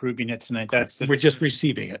not approving it tonight. That's the. We're just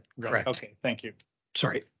receiving it. Correct. Okay, thank you.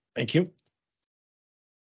 Sorry. Thank you.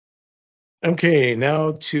 Okay,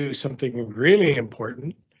 now to something really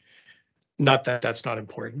important. Not that that's not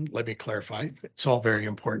important. Let me clarify. It's all very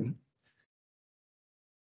important.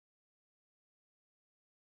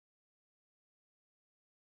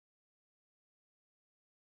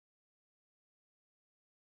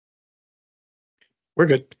 We're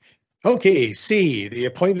good. Okay, C, the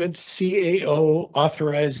appointment CAO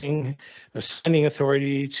authorizing assigning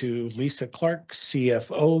authority to Lisa Clark,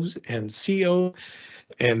 CFO and CO.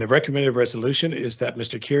 And the recommended resolution is that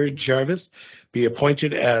Mr. Keir Jarvis be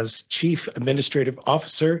appointed as Chief Administrative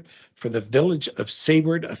Officer for the Village of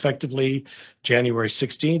Sayward effectively January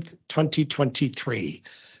 16th, 2023.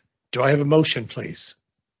 Do I have a motion, please?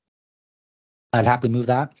 I'd happily move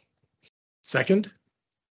that. Second?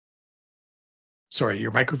 Sorry,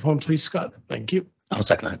 your microphone, please, Scott. Thank you. I'll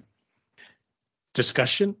second that.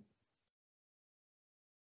 Discussion?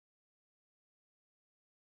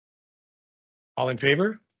 All in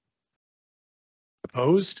favor?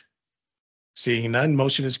 Opposed? Seeing none,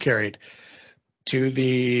 motion is carried. To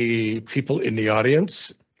the people in the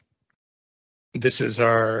audience, this is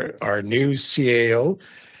our new CAO,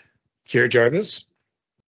 Keir Jarvis,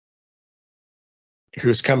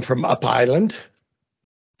 who's come from Up Island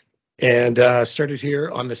and started here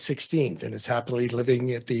on the 16th and is happily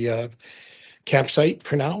living at the campsite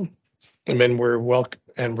for now. And then we're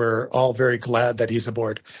all very glad that he's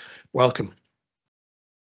aboard. Welcome.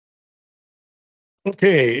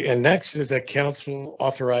 Okay, and next is that council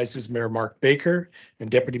authorizes Mayor Mark Baker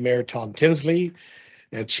and Deputy Mayor Tom Tinsley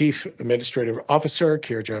and Chief Administrative Officer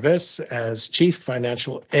Keir Jarvis as Chief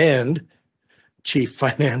Financial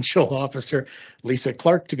Officer Lisa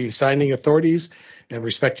Clark to be signing authorities and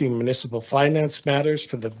respecting municipal finance matters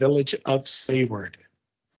for the Village of Sayward.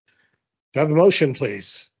 Do I have a motion,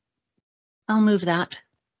 please? I'll move that.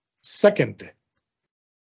 Second.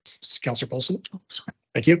 Councillor Paulson. Oh, sorry.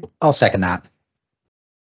 Thank you. I'll second that.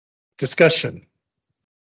 Discussion.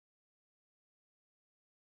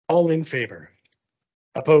 All in favor?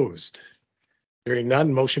 Opposed? Hearing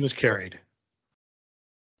none, motion is carried.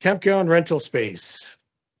 Campground rental space.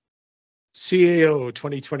 CAO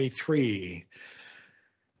 2023.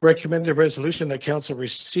 Recommended resolution that council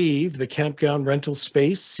receive the campground rental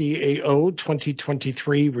space CAO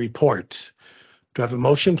 2023 report. Do I have a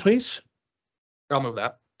motion, please? I'll move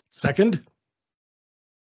that. Second?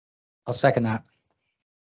 I'll second that.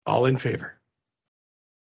 All in favor?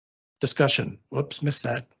 Discussion. Whoops, missed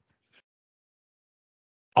that.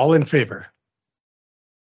 All in favor?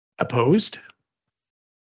 Opposed?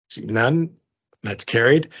 See none. That's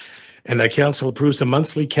carried. And that council approves a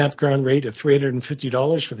monthly campground rate of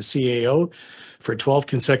 $350 for the CAO for 12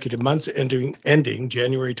 consecutive months ending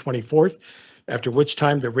January 24th, after which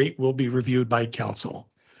time the rate will be reviewed by council.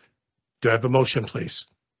 Do I have a motion, please?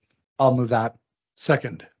 I'll move that.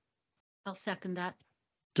 Second. I'll second that.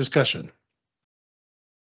 Discussion.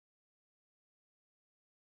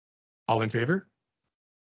 All in favor?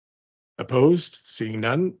 Opposed? Seeing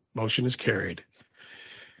none, motion is carried.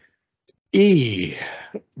 E,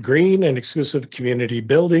 Green and Exclusive Community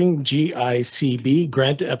Building, GICB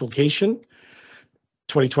Grant Application,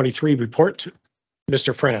 2023 report.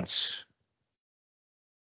 Mr. France.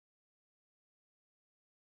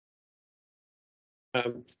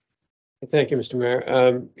 Thank you, Mr.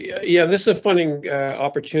 Mayor. Yeah, this is a funding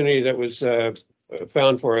opportunity that was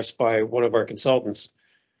found for us by one of our consultants.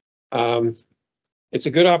 It's a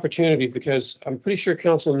good opportunity because I'm pretty sure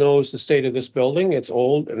council knows the state of this building. It's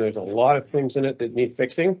old and there's a lot of things in it that need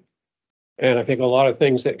fixing. And I think a lot of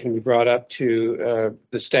things that can be brought up to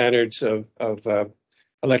the standards of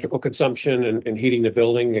electrical consumption and heating the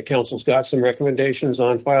building. The council's got some recommendations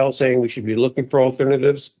on file saying we should be looking for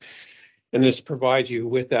alternatives. And this provides you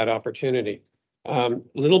with that opportunity. A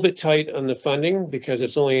little bit tight on the funding because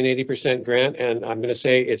it's only an 80% grant. And I'm going to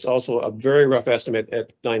say it's also a very rough estimate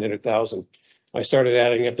at 900,000. I started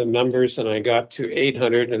adding up the numbers and I got to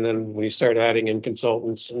 800. And then when you start adding in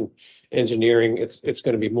consultants and engineering, it's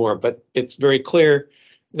going to be more. But it's very clear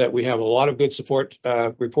that we have a lot of good support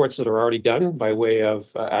reports that are already done by way of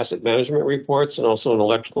asset management reports and also an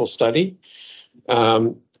electrical study.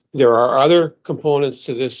 There are other components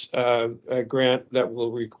to this grant that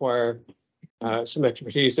will require some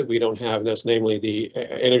expertise that we don't have, and that's namely the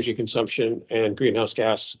energy consumption and greenhouse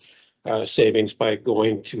gas savings by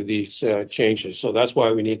going to these changes. So that's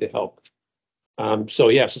why we need the help. So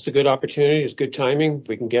yes, it's a good opportunity. It's good timing. If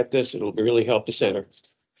we can get this, it'll really help the center.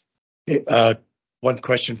 One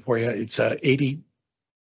question for you. It's 80%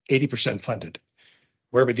 funded.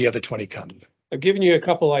 Where would the other 20 come? I've given you a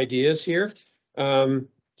couple ideas here.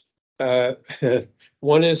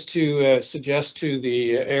 One is to suggest to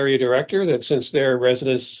the area director that since their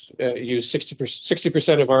residents use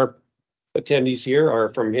 60% of our attendees here are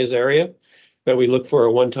from his area, that we look for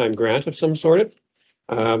a one-time grant of some sort.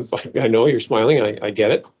 I know you're smiling. I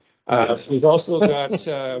get it. We've also got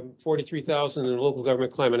 43,000 in the local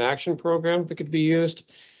government climate action program that could be used.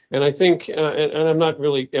 And I think, and I'm not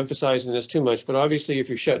really emphasizing this too much, but obviously if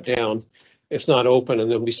you're shut down, it's not open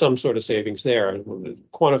and there'll be some sort of savings there.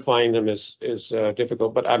 Quantifying them is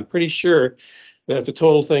difficult, but I'm pretty sure that if the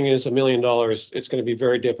total thing is $1 million, it's going to be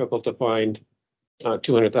very difficult to find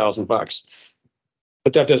 $200,000.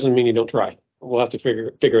 But that doesn't mean you don't try. We'll have to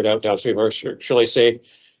figure it out downstream. Or shall I say,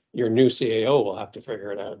 your new CAO will have to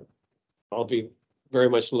figure it out. I'll be very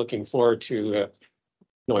much looking forward to.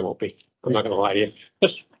 No, I won't be. I'm not going to lie to you.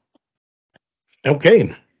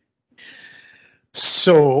 Okay.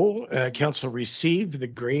 So council received the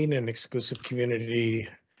Green and Exclusive Community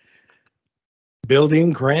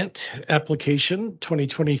Building Grant Application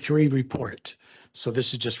 2023 report. So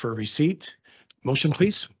this is just for receipt. Motion,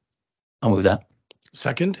 please. I'll move that.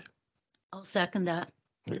 Second. I'll second that.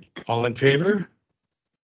 All in favor?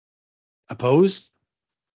 Opposed?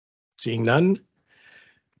 Seeing none.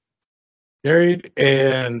 Carried,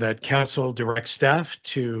 and that council directs staff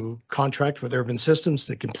to contract with Urban Systems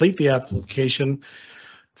to complete the application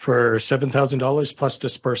for $7,000 plus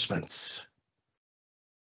disbursements.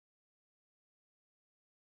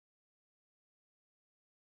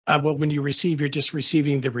 Well, when you receive, you're just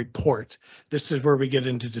receiving the report. This is where we get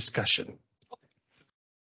into discussion.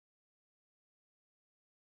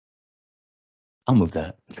 I'll move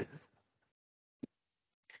that.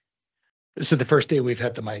 This is the first day we've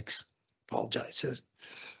had the mics. Apologize.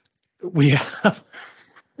 We have.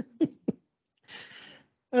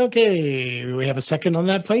 Okay, we have a second on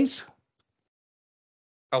that, please.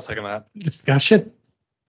 I'll second that. Discussion.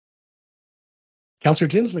 Councillor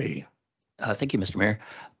Tinsley. Thank you, Mr. Mayor.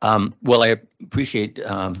 Well, I appreciate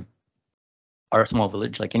our small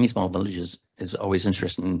village, like any small village, is always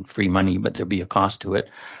interested in free money, but there'll be a cost to it.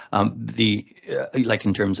 Like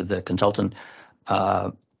in terms of the consultant,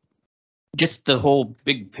 just the whole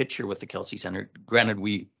big picture with the Kelsey Center. Granted,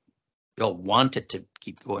 we all want it to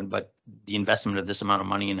keep going, but the investment of this amount of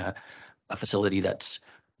money in a facility that's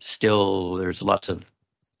still, there's lots of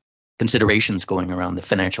considerations going around the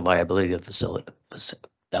financial viability of the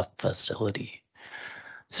facility.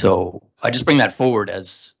 So I just bring that forward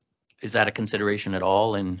as, is that a consideration at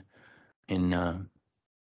all in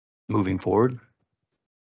moving forward?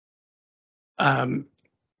 CAO,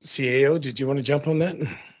 did you want to jump on that?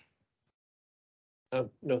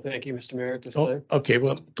 No, thank you, Mr. Mayor, at this Oh, time. okay,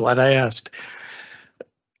 well, glad I asked.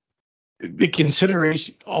 The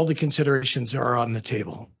consideration, all the considerations are on the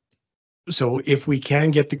table. So if we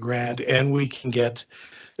can get the grant and we can get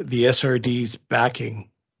the SRD's backing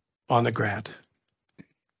on the grant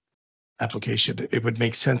application, it would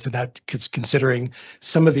make sense in that, because considering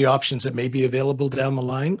some of the options that may be available down the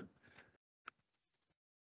line.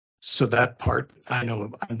 So that part, I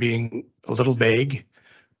know I'm being a little vague,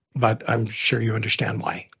 but I'm sure you understand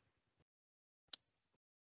why.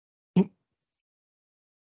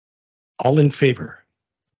 All in favor?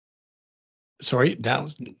 Sorry,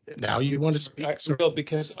 now you want to speak? Well,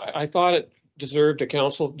 because I thought it deserved a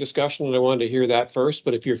council discussion and I wanted to hear that first,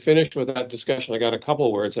 but if you're finished with that discussion, I got a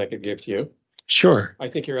couple words I could give to you. Sure. I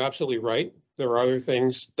think you're absolutely right. There are other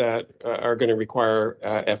things that are going to require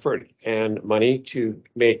effort and money to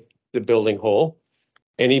make the building whole.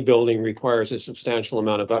 Any building requires a substantial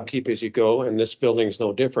amount of upkeep as you go, and this building is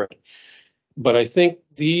no different. But I think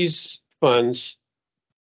these funds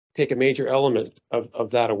take a major element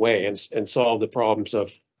of that away and solve the problems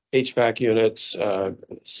of HVAC units,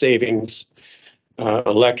 savings,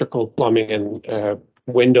 electrical, plumbing, and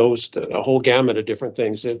windows, a whole gamut of different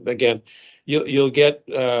things. Again, you'll get,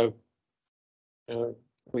 well,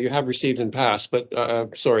 you have received in past, but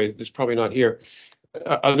sorry, it's probably not here,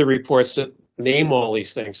 other reports that name all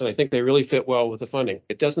these things, and I think they really fit well with the funding.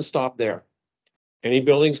 It doesn't stop there. Any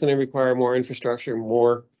building's going to require more infrastructure,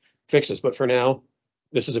 more fixes, but for now,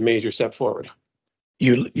 this is a major step forward.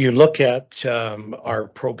 You look at our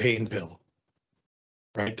propane bill,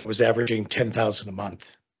 right? It was averaging 10,000 a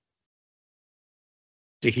month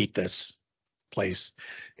to heat this place.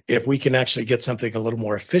 if we can actually get something a little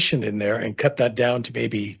more efficient in there and cut that down to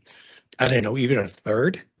maybe, I don't know, even a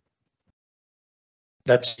third,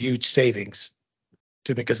 that's huge savings.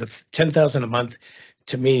 Because of 10,000 a month,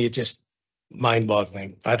 to me, it just mind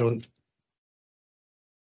boggling. I don't.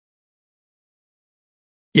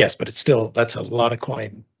 Yes, but it's still, that's a lot of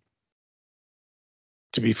coin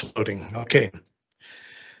to be floating. Okay.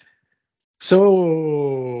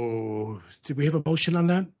 So did we have a motion on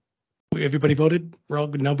that? Everybody voted?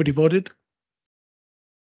 Nobody voted?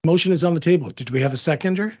 Motion is on the table. Did we have a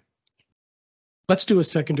seconder? Let's do a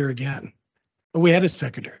seconder again. Oh, we had a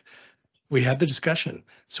seconder. We had the discussion,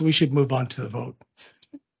 so we should move on to the vote.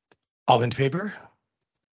 All in favor?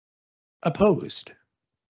 Opposed?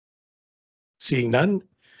 Seeing none,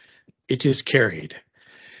 it is carried.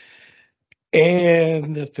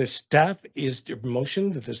 And that the staff is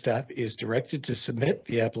motion that the staff is directed to submit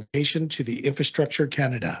the application to the Infrastructure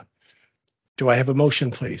Canada. Do I have a motion,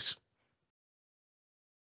 please?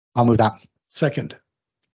 I'll move that. Second,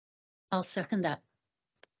 I'll second that.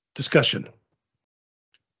 discussion.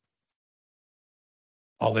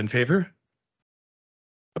 All in favor?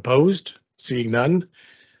 Opposed? Seeing none,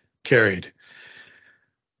 carried.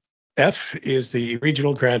 F is the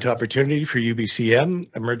regional grant opportunity for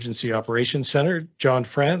UBCM Emergency Operations Center. John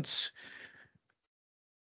France,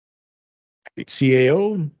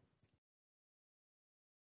 CAO.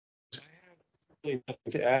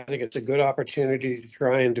 To add, I think it's a good opportunity to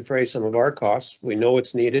try and defray some of our costs. We know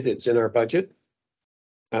it's needed. It's in our budget.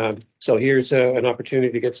 So here's an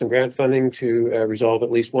opportunity to get some grant funding to resolve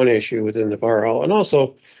at least one issue within the fire hall. And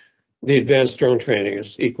also the advanced drone training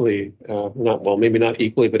is equally, maybe not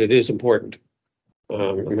equally, but it is important.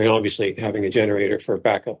 I mean, obviously having a generator for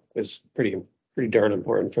backup is pretty darn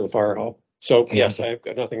important for the fire hall. So yes, I've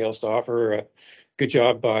got nothing else to offer. Good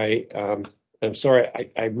job by, I'm sorry,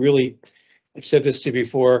 I've said this to you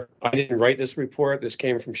before. I didn't write this report. This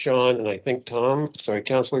came from Sean and I think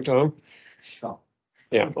Councillor Tom.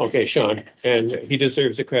 Yeah, okay, Sean, and he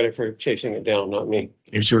deserves the credit for chasing it down, not me.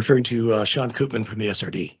 He's referring to Sean Koopman from the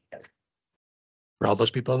SRD. For all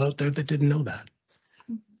those people out there that didn't know that.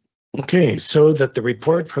 Okay, so that the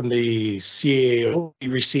report from the CAO be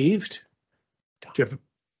received. Do you have,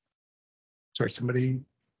 sorry, somebody?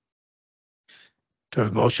 Do I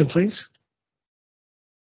have a motion, please?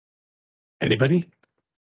 Anybody?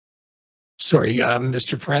 Sorry,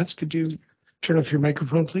 Mr. France, could you turn off your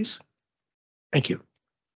microphone, please? Thank you.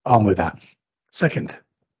 I'll move that. Second,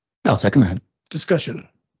 I'll second that. discussion.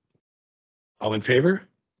 All in favor?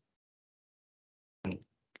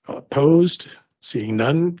 Opposed? Seeing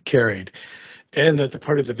none, carried. And that the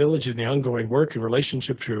part of the village in the ongoing work in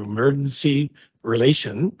relationship to emergency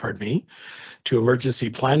planning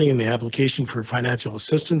and the application for financial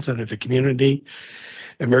assistance under the Community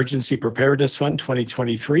Emergency Preparedness Fund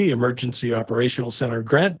 2023 Emergency Operational Center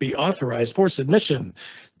Grant be authorized for submission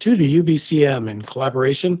to the UBCM in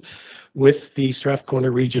collaboration with the Strathcona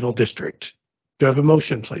Regional District. Do I have a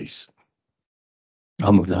motion, please?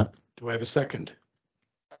 I'll move that. Do I have a second?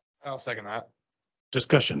 I'll second that.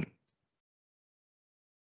 Discussion.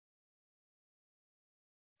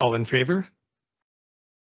 All in favor?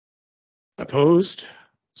 Opposed?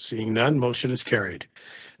 Seeing none, motion is carried.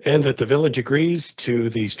 And that the village agrees to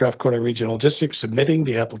the Strathcona Regional District submitting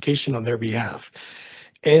the application on their behalf.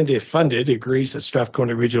 And if funded, agrees that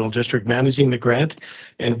Strathcona Regional District managing the grant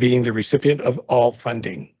and being the recipient of all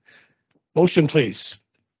funding. Motion, please.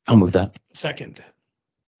 I'll move that. Second.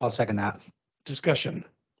 I'll second that. Discussion.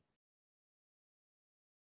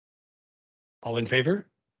 All in favor?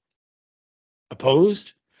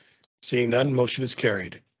 Opposed? Seeing none, motion is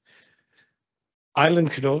carried.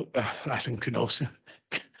 Island cannoli.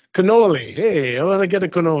 Hey, I want to get a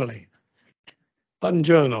cannoli.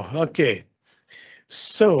 Buongiorno. Okay.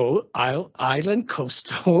 So Island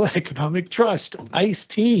Coastal Economic Trust,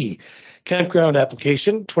 iced tea, campground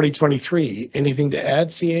application 2023. Anything to add,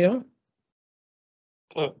 CAO?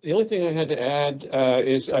 The only thing I had to add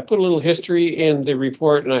is I put a little history in the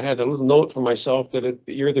report and I had a little note for myself that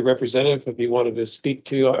you're the representative if you wanted to speak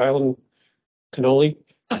to Island Cannoli.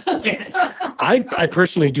 I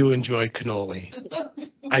personally do enjoy cannoli.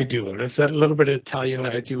 I do. It's that little bit of Italian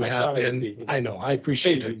that I do have, and I know, I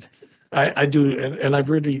appreciate it. I do, and I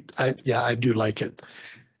do like it.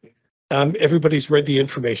 Everybody's read the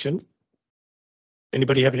information.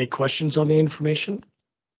 Anybody have any questions on the information?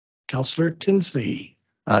 Councillor Tinsley.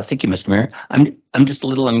 Thank you, Mr. Mayor. I'm just a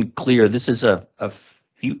little unclear. This is a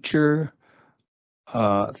future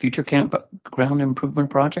campground improvement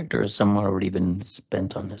project, or has someone already been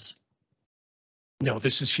spent on this? No,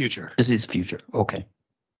 this is future, This is future. Okay.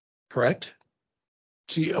 correct?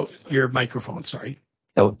 See, oh, your microphone, sorry.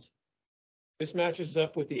 Oh, This matches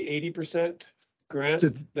up with the 80% grant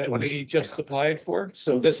The that 20, we just applied for.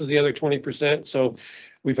 So this is the other 20%. So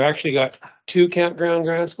we've actually got two campground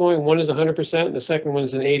grants going. One is 100% and the second one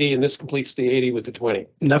is an 80, and this completes the 80 with the 20,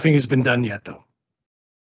 nothing has been done yet, though.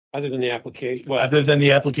 other than the application, well, Other than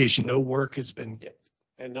the application, no work has been,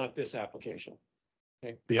 and not this application.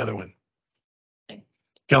 the other one.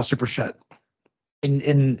 Counselor Burchett.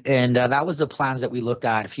 And that was the plans that we looked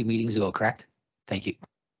at a few meetings ago, correct? Thank you.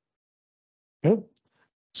 Okay.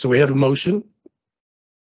 So we have a motion.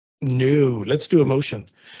 No, let's do a motion.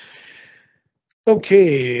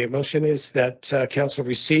 Okay, motion is that council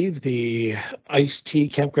receive the Iced Tea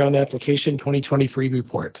Campground Application 2023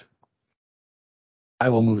 report. I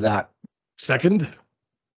will move that. Second,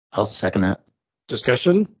 I'll second that.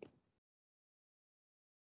 discussion.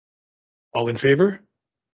 All in favor?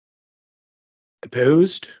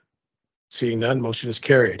 Opposed? Seeing none, motion is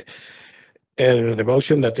carried. And the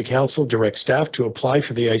motion that the council directs staff to apply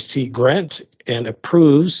for the Iced Tea grant and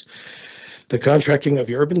approves the contracting of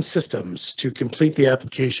Urban Systems to complete the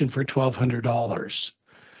application for $1,200.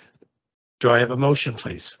 Do I have a motion,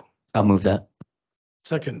 please? I'll move that.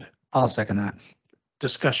 Second, I'll second that.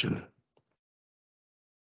 discussion.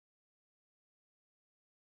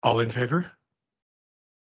 All in favor?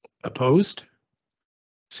 Opposed?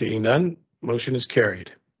 Seeing none, motion is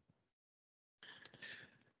carried.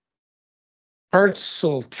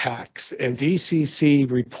 Parcel tax and DCC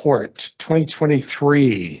report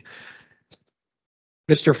 2023.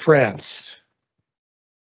 Mr. France.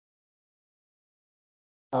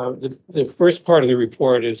 The first part of the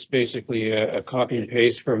report is basically a copy and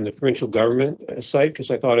paste from the provincial government site, because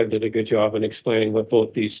I thought I did a good job in explaining what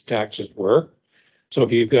both these taxes were. So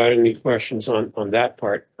if you've got any questions on that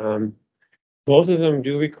part, both of them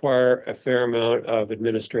do require a fair amount of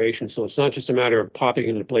administration. So it's not just a matter of popping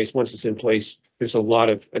into place. Once it's in place, there's a lot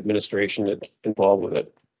of administration that's involved with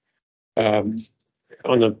it.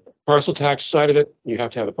 On the parcel tax side of it, you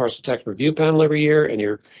have to have a parcel tax review panel every year, and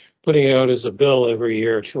you're putting it out as a bill every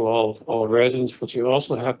year to all residents, but you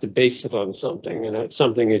also have to base it on something, and that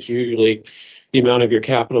something is usually the amount of your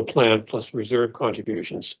capital plan plus reserve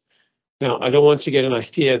contributions. Now, I don't want you to get an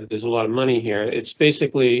idea that there's a lot of money here. It's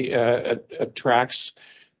basically a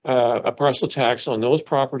parcel tax on those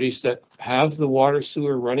properties that have the water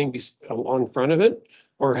sewer running along front of it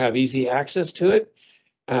or have easy access to it,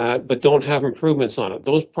 but don't have improvements on it.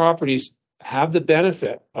 Those properties have the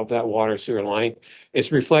benefit of that water sewer line.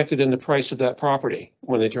 It's reflected in the price of that property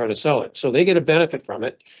when they try to sell it. So they get a benefit from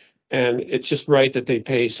it. And it's just right that they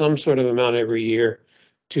pay some sort of amount every year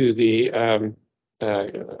to the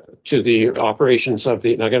operations of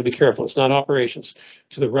the, and I gotta be careful, it's not operations,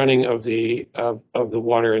 to the running of the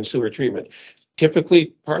water and sewer treatment.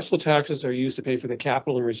 Typically, parcel taxes are used to pay for the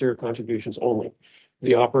capital and reserve contributions only.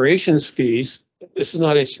 The operations fees, this is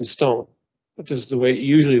not etched in stone, but this is the way it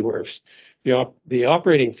usually works. The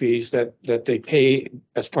operating fees that they pay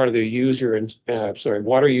as part of the user and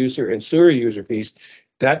water user and sewer user fees,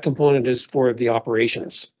 that component is for the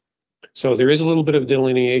operations. So there is a little bit of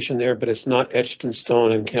delineation there, but it's not etched in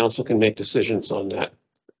stone, and council can make decisions on that.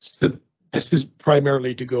 This is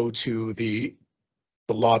primarily to go to the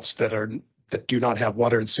lots that do not have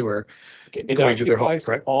water and sewer It going to their homes, applies to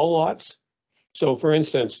correct? all lots. So for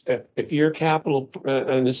instance, if your capital,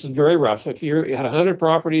 and this is very rough, if you had 100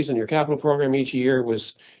 properties and your capital program each year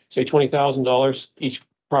was, say, $20,000, each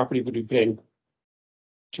property would be paying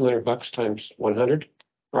 $200 times 100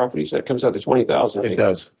 properties. That comes out to 20,000. It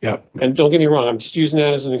does, yeah. And don't get me wrong, I'm just using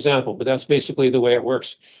that as an example, but that's basically the way it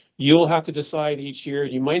works. You'll have to decide each year.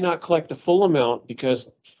 You might not collect the full amount because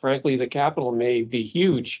frankly, the capital may be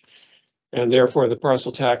huge. And therefore the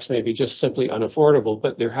parcel tax may be just simply unaffordable,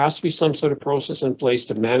 but there has to be some sort of process in place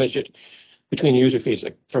to manage it between user fees.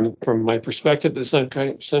 Like from my perspective, the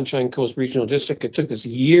Sunshine Coast Regional District, it took us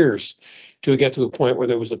years to get to a point where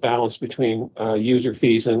there was a balance between user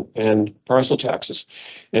fees and parcel taxes.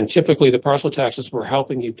 And typically the parcel taxes were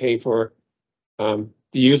helping you pay for the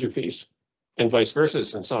user fees and vice versa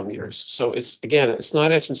in some years. So it's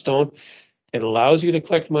not etched in stone. It allows you to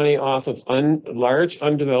collect money off of large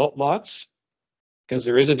undeveloped lots, because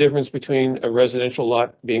there is a difference between a residential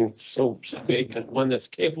lot being so big and one that's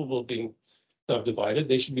capable of being subdivided.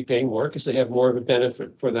 They should be paying more because they have more of a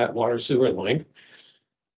benefit for that water sewer line.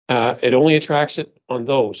 It only attracts it on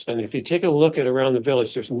those. And if you take a look at around the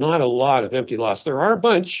village, there's not a lot of empty lots. There are a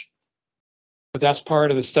bunch, but that's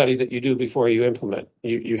part of the study that you do before you implement.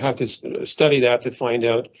 You have to study that to find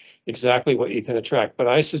out exactly what you can attract. But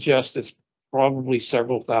I suggest it's probably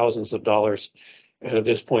several thousands of dollars. And at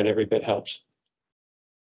this point, every bit helps.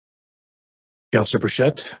 Councilor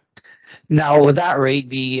Burchett. Now, would that rate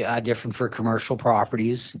be different for commercial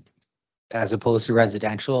properties as opposed to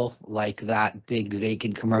residential, like that big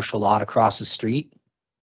vacant commercial lot across the street?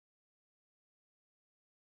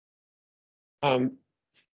 The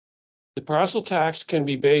parcel tax can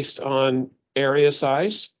be based on area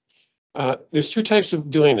size. There's two types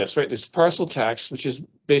of doing this, right? There's parcel tax, which is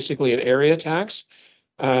basically an area tax.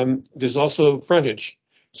 There's also frontage.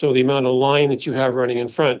 So the amount of line that you have running in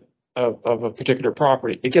front of a particular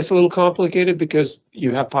property. It gets a little complicated because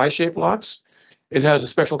you have pie-shaped lots. It has a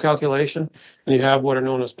special calculation, and you have what are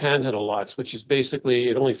known as panhandle lots, which is basically,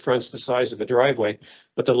 it only fronts the size of the driveway,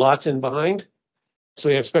 but the lots in behind. So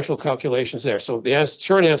you have special calculations there. So the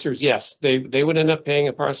short answer is yes, they would end up paying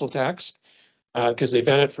a parcel tax because they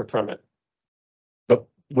benefit from it. But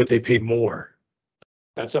would they pay more?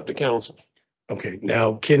 That's up to council. Okay,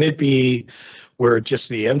 now can it be where just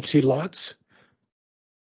the empty lots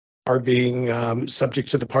are being subject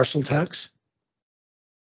to the parcel tax?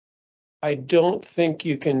 I don't think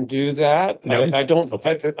you can do that. No? I don't,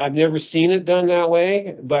 Okay. I've never seen it done that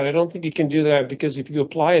way, but I don't think you can do that because if you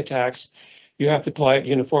apply a tax, you have to apply it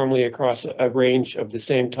uniformly across a range of the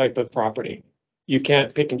same type of property. You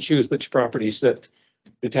can't pick and choose which properties that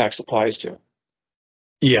the tax applies to.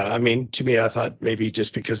 Yeah, I mean, to me, I thought maybe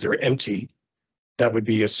just because they're empty, that would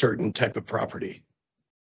be a certain type of property.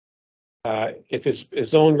 If it's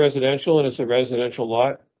zoned residential and it's a residential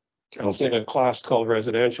lot, it's in a class called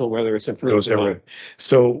residential, whether it's improved or not.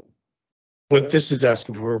 So what this is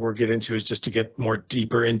asking for, we're getting into is just to get more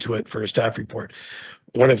deeper into it for a staff report.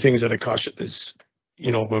 One of the things that I caution is,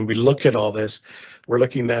 you know, when we look at all this, we're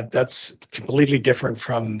looking at that's completely different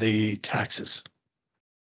from the taxes.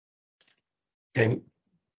 And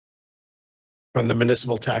from the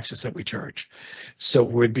municipal taxes that we charge. So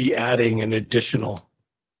we'd be adding an additional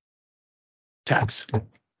tax.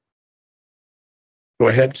 Go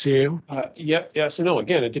ahead, CEO. Yes and no.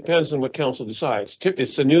 Again, it depends on what council decides.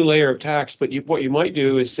 It's a new layer of tax, but what you might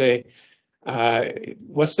do is say,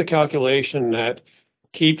 what's the calculation that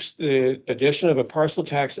keeps the addition of a parcel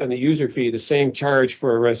tax and the user fee the same charge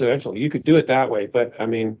for a residential? You could do it that way, but I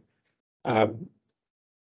mean,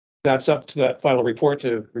 that's up to that final report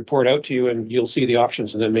to report out to you, and you'll see the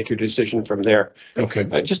options and then make your decision from there.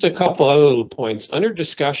 Okay. Just a couple other little points under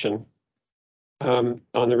discussion. On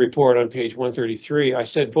the report on page 133, I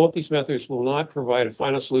said both these methods will not provide a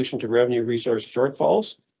final solution to revenue resource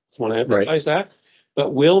shortfalls. Just want to emphasize that,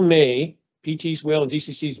 but may, PTs will and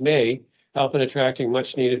DCCs may help in attracting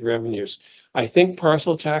much needed revenues. I think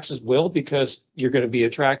parcel taxes will because you're going to be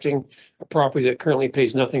attracting a property that currently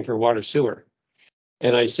pays nothing for water sewer.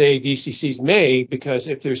 And I say DCCs may because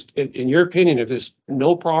if there's, in your opinion, if there's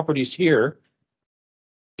no properties here,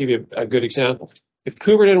 give you a good example. If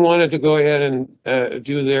Cooperton wanted to go ahead and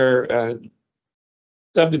do their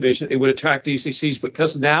subdivision, it would attract DCCs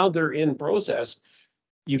because now they're in process.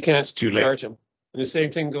 You can't charge them. And the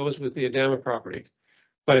same thing goes with the Adama property.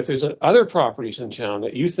 But if there's other properties in town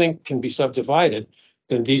that you think can be subdivided,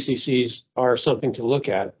 then DCCs are something to look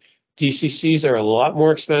at. DCCs are a lot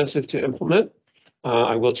more expensive to implement.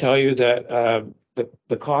 I will tell you that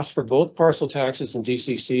the cost for both parcel taxes and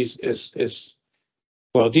DCCs is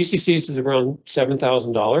well, DCCs is around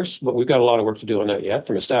 $7,000, but we've got a lot of work to do on that yet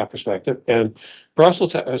from a staff perspective. And the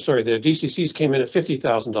DCCs came in at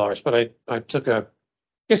 $50,000, but I took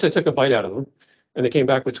a bite out of them, and they came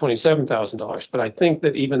back with $27,000. But I think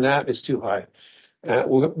that even that is too high.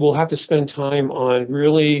 We'll have to spend time on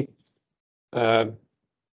really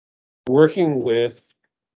working with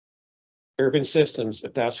Urban Systems,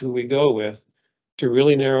 if that's who we go with, to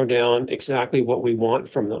really narrow down exactly what we want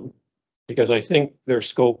from them. Because I think their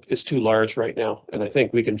scope is too large right now. And I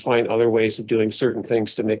think we can find other ways of doing certain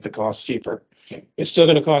things to make the cost cheaper. It's still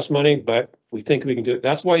going to cost money, but we think we can do it.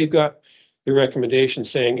 That's why you've got the recommendation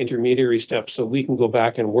saying intermediary steps so we can go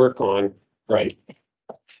back and work on. Right.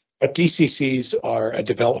 But DCCs are a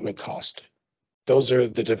development cost. Those are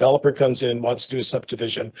the developer comes in, wants to do a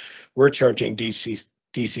subdivision. We're charging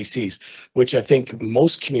DCCs, which I think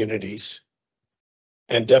most communities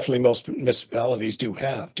and definitely most municipalities do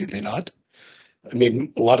have, do they not? I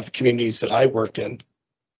mean, a lot of the communities that I worked in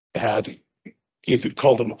had, if you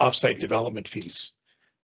call them offsite development fees,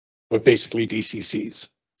 but basically DCCs.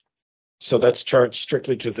 So that's charged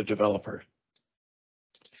strictly to the developer.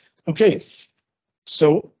 Okay,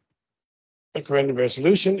 so the recommended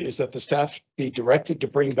resolution is that the staff be directed to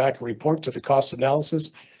bring back a report to the cost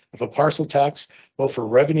analysis of a parcel tax, both for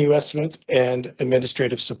revenue estimates and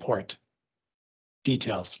administrative support.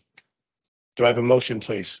 Details. Do I have a motion,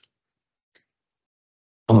 please?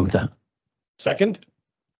 I'll move that. Second,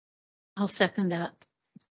 I'll second that.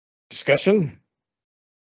 discussion?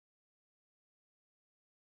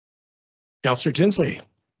 Councillor Tinsley.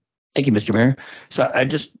 Thank you, Mr. Mayor. So I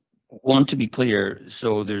just want to be clear.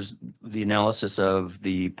 So there's the analysis of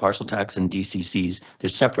the parcel tax and DCCs. They're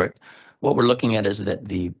separate. What we're looking at is that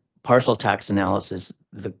the parcel tax analysis,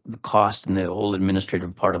 the cost and the whole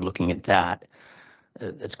administrative part of looking at that,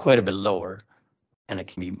 it's quite a bit lower, and it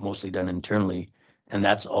can be mostly done internally. And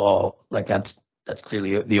that's all, like that's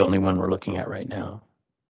clearly the only one we're looking at right now.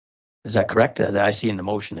 Is that correct? As I see in the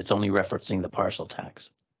motion, it's only referencing the parcel tax.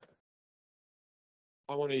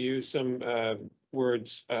 I want to use some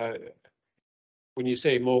words when you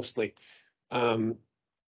say mostly.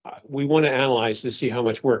 We want to analyze to see how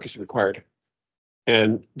much work is required.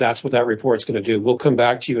 And that's what that report's going to do. We'll come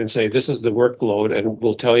back to you and say, this is the workload, and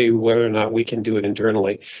we'll tell you whether or not we can do it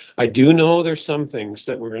internally. I do know there's some things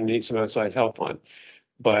that we're going to need some outside help on.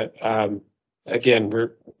 But again,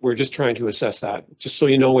 we're just trying to assess that. Just so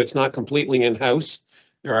you know, it's not completely in-house.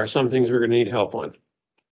 There are some things we're going to need help on.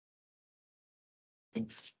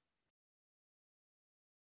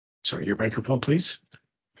 Sorry, your microphone, please.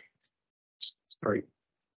 Sorry.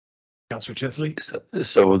 Councillor Tinsley.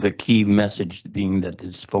 So the key message being that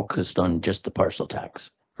it's focused on just the parcel tax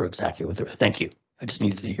for exactly what they're, thank you. I just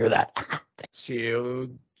needed to hear that.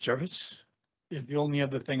 CEO Jarvis. Yeah, the only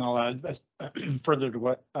other thing I'll add, further to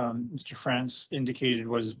what Mr. France indicated,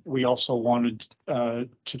 was we also wanted to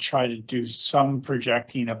try to do some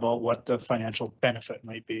projecting about what the financial benefit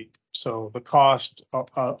might be. So the cost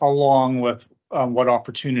along with what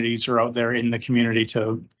opportunities are out there in the community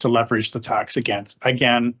to leverage the tax against.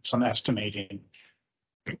 Again, some estimating.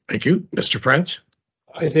 Thank you. Mr. France.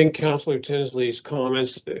 I think Councillor Tinsley's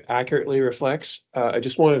comments accurately reflects. I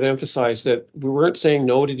just wanted to emphasize that we weren't saying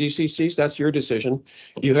no to DCCs. That's your decision.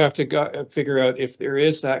 You have to figure out if there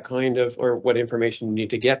is that kind of, or what information you need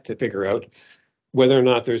to get to figure out whether or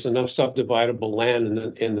not there's enough subdividable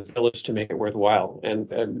land in the village to make it worthwhile.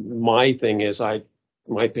 And my thing is,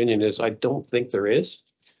 my opinion is, I don't think there is.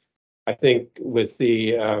 I think with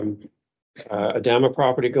the Adama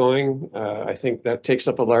property going, I think that takes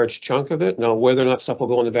up a large chunk of it. Now, whether or not stuff will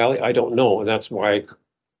go in the valley, I don't know, and that's why.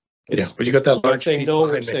 Yeah, but you got that large saying piece no, we're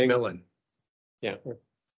behind saying- McMillan. Yeah.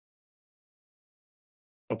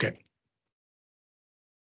 Okay.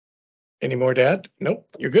 Any more to add? Nope,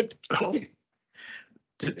 you're good.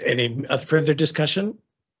 Any further discussion?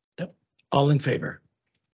 Nope. All in favor?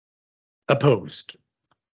 Opposed?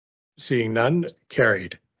 Seeing none,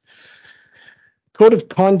 carried. Code of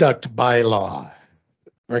Conduct bylaw.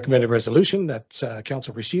 Recommended resolution that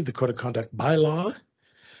council receive the Code of Conduct bylaw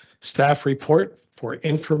staff report for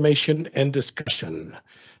information and discussion.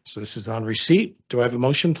 So this is on receipt. Do I have a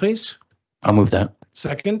motion, please? I'll move that.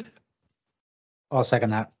 Second? I'll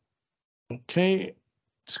second that. Okay,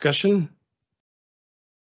 discussion?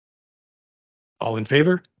 All in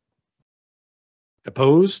favor?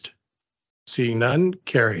 Opposed? Seeing none,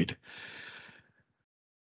 carried.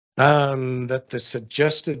 That the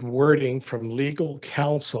suggested wording from legal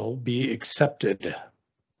counsel be accepted.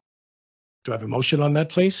 Do I have a motion on that,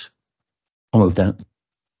 please? I'll move that.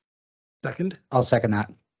 Second, I'll second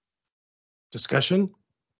that. discussion?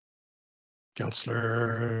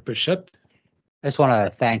 Councillor Bichette. I just want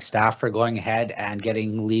to thank staff for going ahead and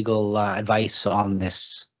getting legal advice on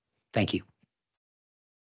this. Thank you.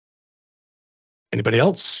 Anybody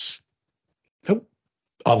else? Nope.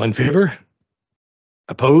 All in favor?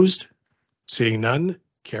 Opposed? Seeing none,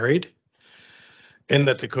 carried. And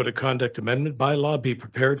that the Code of Conduct Amendment bylaw be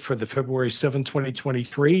prepared for the February 7,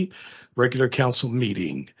 2023 regular council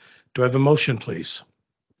meeting. Do I have a motion, please?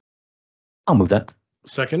 I'll move that.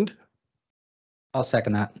 Second, I'll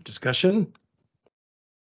second that. discussion?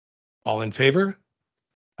 All in favor?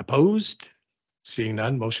 Opposed? Seeing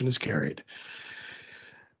none, motion is carried.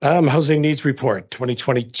 Housing Needs Report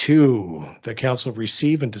 2022. The council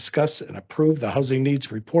receive and discuss and approve the Housing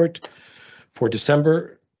Needs Report for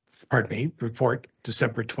report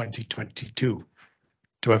December 2022.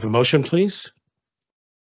 Do I have a motion, please?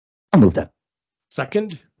 I'll move that.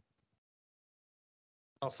 Second,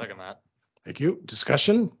 I'll second that. thank you.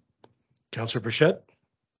 Discussion? Councillor Bichette.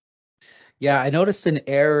 Yeah, I noticed an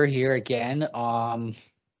error here again.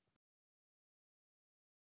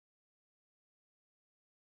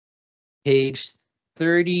 Page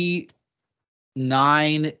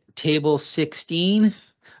 39, table 16.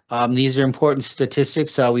 These are important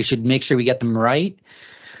statistics, so we should make sure we get them right.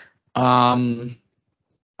 Under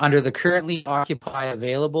the currently occupied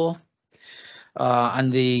available,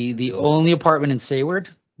 on the only apartment in Sayward,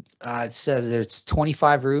 it says that it's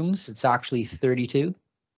 25 rooms. It's actually 32.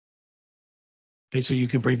 Okay, so you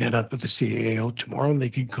can bring that up with the CAO tomorrow and they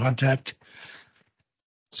can contact.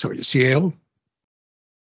 Sorry, the CAO.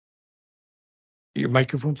 Your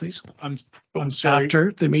microphone, please. I'm sorry.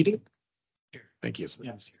 After the meeting? Thank you.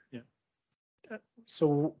 Yeah, yeah.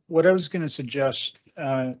 So what I was going to suggest,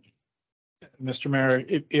 Mr. Mayor,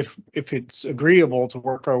 if it's agreeable to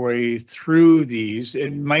work our way through these,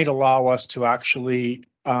 it might allow us to actually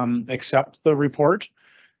accept the report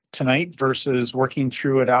tonight versus working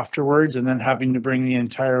through it afterwards and then having to bring the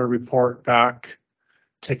entire report back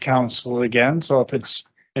to council again. So if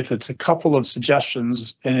it's a couple of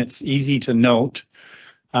suggestions and it's easy to note.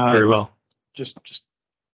 Very well. Just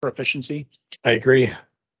for efficiency. I agree.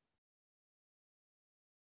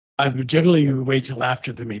 I would generally wait till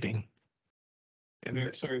after the meeting.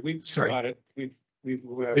 And Sorry, we've Sorry. got it. We've we've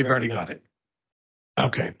already got it.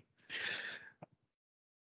 Okay.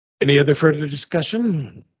 Any other further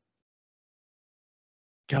discussion?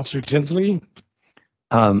 Councillor Tinsley?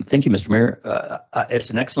 Thank you, Mr. Mayor.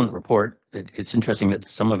 It's an excellent report. It's interesting that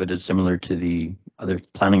some of it is similar to the other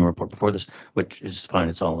planning report before this, which is fine.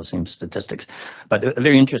 It's all the same statistics. But a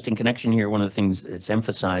very interesting connection here. One of the things that's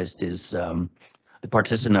emphasized is the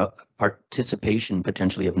participation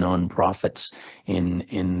potentially of nonprofits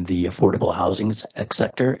in the affordable housing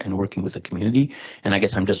sector and working with the community. And I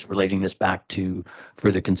guess I'm just relating this back to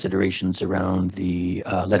further considerations around the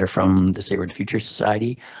letter from the Sayward Future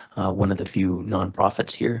Society, one of the few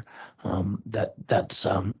nonprofits here. That's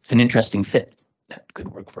an interesting fit that could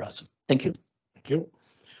work for us. Thank you. Thank you.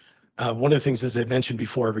 One of the things, as I mentioned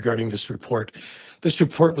before, regarding this report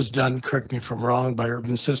was done, correct me if I'm wrong, by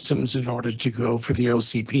Urban Systems in order to go for the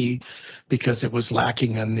OCP because it was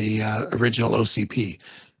lacking on the original OCP,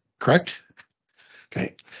 correct?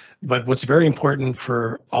 Okay, but what's very important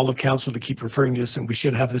for all of council to keep referring to this, and we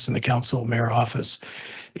should have this in the council mayor office,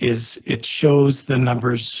 is it shows the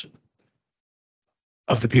numbers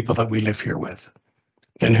of the people that we live here with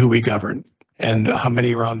and who we govern and how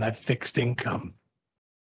many are on that fixed income.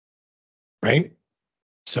 Right?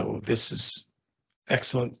 So this is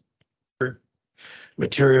excellent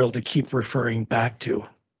material to keep referring back to.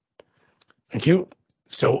 Thank you.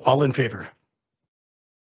 So all in favor?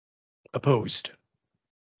 Opposed?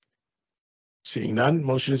 Seeing none,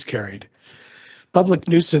 motion is carried. Public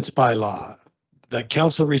nuisance bylaw. The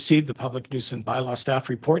council received the public nuisance bylaw staff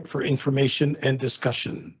report for information and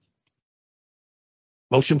discussion.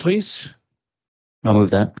 Motion, please. I'll move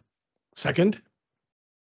that. Second.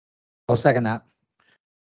 I'll second that.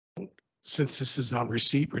 Since this is on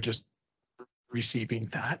receipt, we're just receiving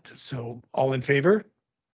that. So all in favor?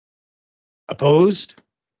 Opposed?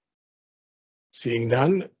 Seeing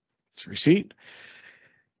none, it's receipt.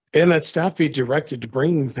 And that staff be directed to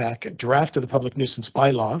bring back a draft of the public nuisance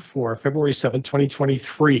bylaw for February 7th,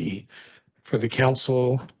 2023 for the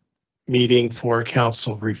council meeting for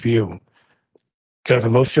council review. Can I have a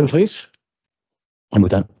motion, please? I'm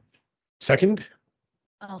with that. Second?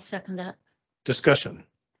 I'll second that. Discussion.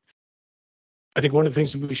 I think one of the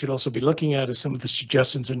things that we should also be looking at is some of the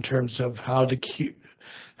suggestions in terms of how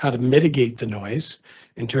to mitigate the noise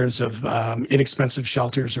in terms of inexpensive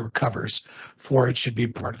shelters or covers for it should be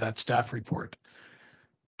part of that staff report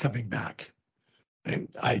coming back. And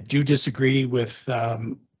I do disagree with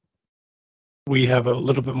we have a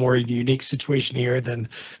little bit more unique situation here than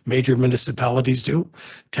major municipalities do.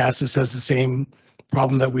 Tassus has the same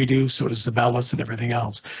problem that we do, so does Zabellas and everything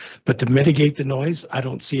else. But to mitigate the noise, I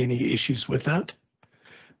don't see any issues with that.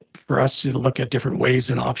 For us to look at different ways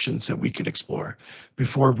and options that we could explore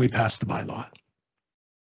before we pass the bylaw.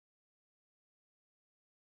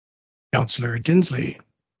 Councillor Tinsley.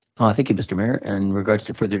 Thank you, Mr. Mayor. In regards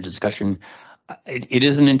to further discussion, it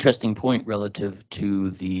is an interesting point relative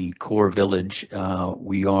to the core village.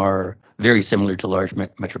 We are very similar to large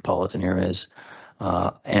metropolitan areas.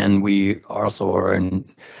 And we also are in,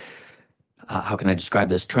 how can I describe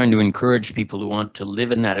this? Trying to encourage people who want to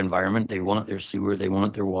live in that environment. They want their sewer, they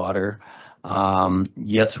want their water.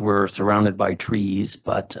 Yes, we're surrounded by trees,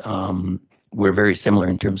 but we're very similar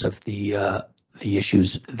in terms of the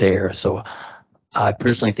issues there. So I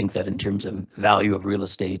personally think that in terms of value of real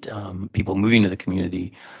estate, people moving to the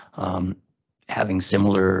community, having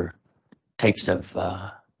similar types of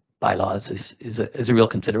bylaws is a real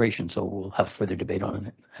consideration. So we'll have further debate on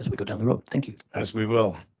it as we go down the road. Thank you. As we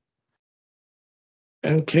will.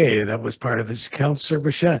 Okay, that was part of this. Councillor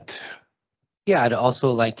Bichette. Yeah, I'd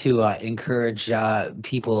also like to encourage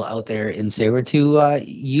people out there in Sayward to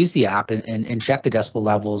use the app and check the decibel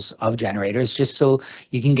levels of generators, just so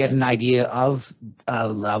you can get an idea of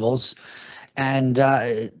levels and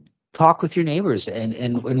talk with your neighbors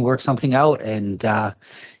and work something out. And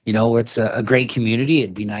you know, it's a great community.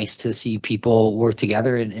 It'd be nice to see people work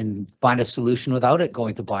together and find a solution without it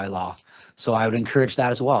going to bylaw. So I would encourage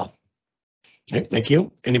that as well. Okay, thank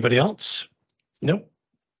you. Anybody else? No.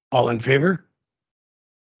 All in favor?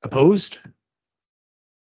 Opposed?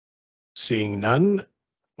 Seeing none,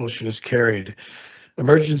 motion is carried.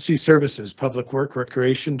 Emergency Services, Public Work,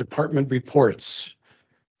 Recreation Department reports.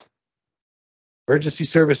 Emergency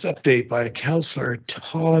Service update by Councillor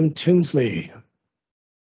Tom Tinsley.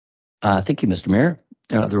 Thank you, Mr. Mayor.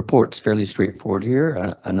 The report's fairly straightforward here.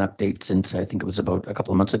 An update since I think it was about a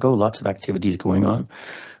couple of months ago. Lots of activities going on.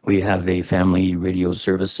 We have a family radio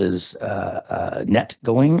services net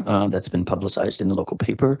going that's been publicized in the local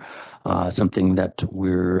paper, something that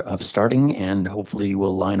we're starting and hopefully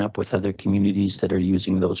will line up with other communities that are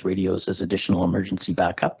using those radios as additional emergency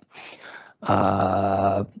backup.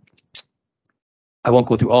 I won't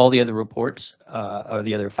go through all the other reports or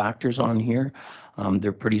the other factors on here.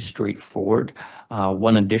 They're pretty straightforward.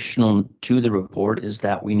 One additional to the report is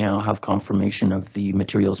that we now have confirmation of the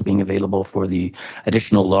materials being available for the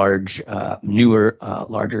additional large, newer,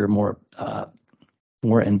 larger, more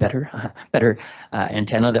and better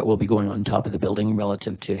antenna that will be going on top of the building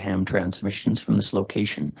relative to ham transmissions from this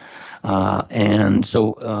location. And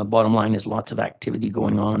so bottom line is lots of activity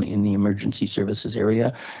going on in the emergency services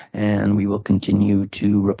area, and we will continue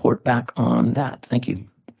to report back on that. Thank you.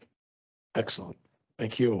 Excellent.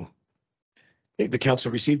 Thank you. The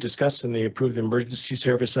council received, discussed, and they approved the emergency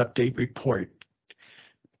service update report.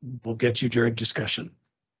 We'll get you during discussion.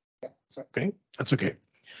 Okay, that's okay.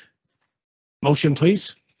 Motion,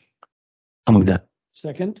 please. I'll move that.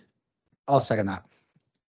 Second. I'll second that.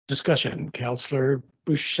 Discussion, Councillor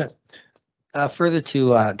Bouchette. Further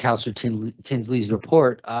to Councillor Tinsley's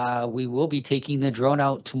report, we will be taking the drone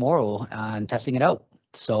out tomorrow and testing it out.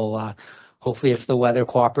 So hopefully if the weather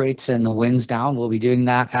cooperates and the wind's down, we'll be doing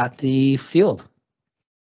that at the field.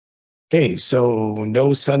 Okay, so no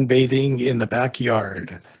sunbathing in the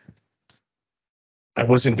backyard. I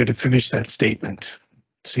wasn't going to finish that statement.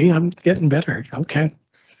 See, I'm getting better. Okay.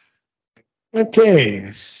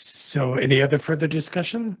 Okay, so any other further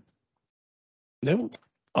discussion? No?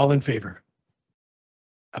 All in favor?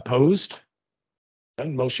 Opposed?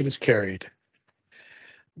 And motion is carried.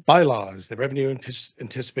 Bylaws, the revenue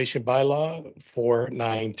anticipation bylaw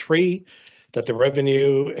 493, that the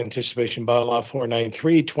revenue anticipation bylaw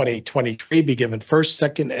 493 2023 be given first,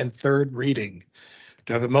 second, and third reading.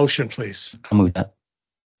 Do I have a motion, please? I'll move that.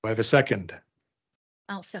 Do I have a second?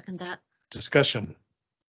 I'll second that. Discussion.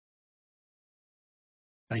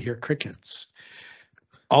 I hear crickets.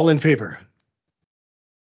 All in favor?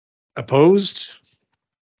 Opposed?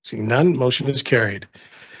 Seeing none, motion is carried.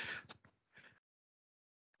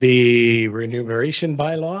 The remuneration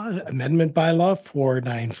bylaw, amendment bylaw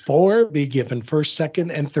 494 be given first, second,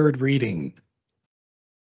 and third reading.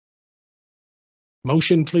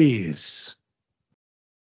 Motion, please.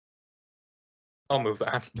 I'll move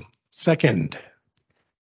that. Second.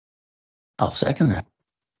 I'll second that.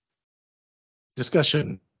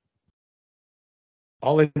 Discussion.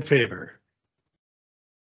 All in favor?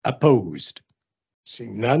 Opposed?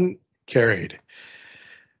 Seeing none, carried.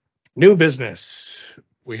 New business.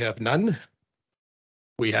 We have none.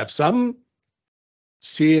 We have some.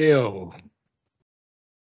 CAO.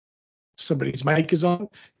 Somebody's mic is on.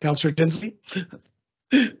 Councillor Tinsley.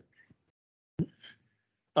 Thank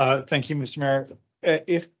you, Mr. Mayor.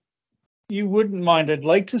 If you wouldn't mind, I'd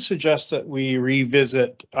like to suggest that we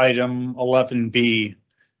revisit item 11B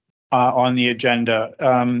on the agenda.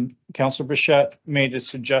 Councillor Bichette made a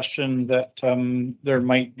suggestion that there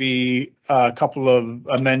might be a couple of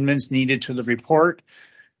amendments needed to the report,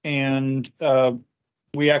 and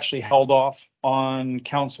we actually held off on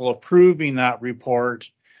council approving that report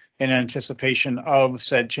in anticipation of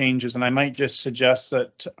said changes. And I might just suggest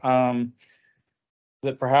that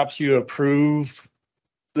that perhaps you approve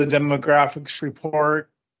the demographics report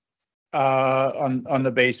on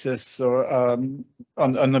the basis, or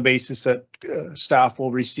on the basis that staff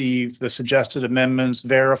will receive the suggested amendments,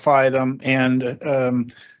 verify them,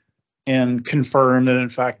 and confirm that in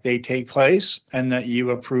fact they take place, and that you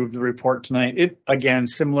approve the report tonight. It, again,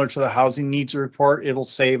 similar to the housing needs report, it'll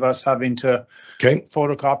save us having to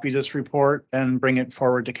photocopy this report and bring it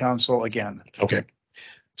forward to council again. Okay.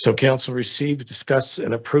 So council received, discuss,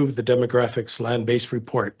 and approve the demographics land-based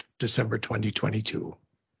report, December 2022.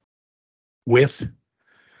 With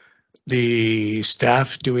the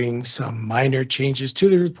staff doing some minor changes to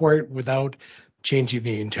the report without changing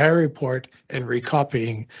the entire report and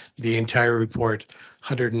recopying the entire report,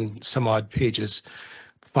 100 and some odd pages,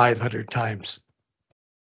 500 times.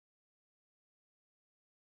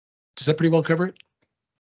 Does that pretty well cover it?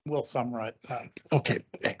 We'll summarize. Okay,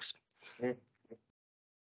 thanks.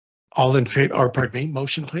 All in favor, or pardon me,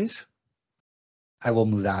 motion, please. I will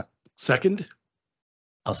move that. Second.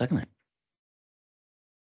 I'll second that.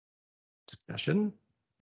 Discussion?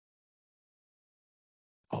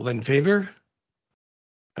 All in favor?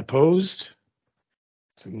 Opposed?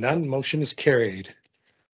 So none, motion is carried.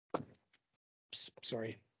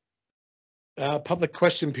 Sorry. Public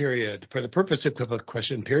question period. For the purpose of public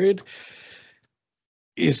question period,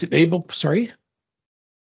 is it able, sorry?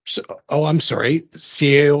 So, oh, I'm sorry,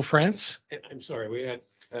 CAO France? I'm sorry, we had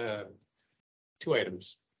two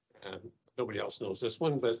items. Nobody else knows this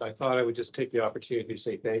one, but I thought I would just take the opportunity to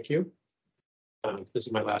say thank you. This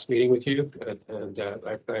is my last meeting with you, and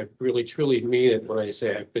I really truly mean it when I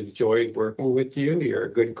say I've enjoyed working with you. You're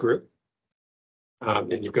a good group.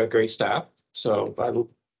 And you've got great staff. So I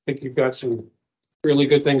think you've got some really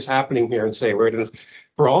good things happening here in Sayward.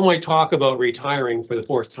 For all my talk about retiring for the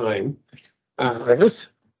fourth time, I think this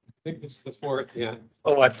is the fourth, yeah.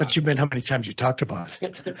 Oh, I thought you meant how many times you talked about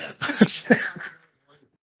it.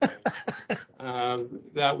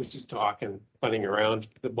 That was just talk and funning around.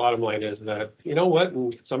 The bottom line is that, you know what,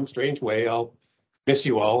 in some strange way, I'll miss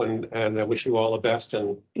you all and I wish you all the best.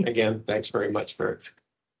 And again, thanks very much for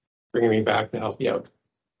bringing me back to help you out.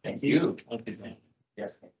 Thank you.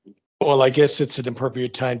 Yes. Well, I guess it's an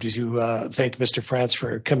appropriate time to thank Mr. France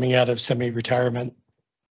for coming out of semi-retirement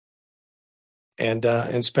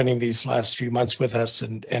and spending these last few months with us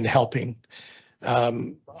and helping.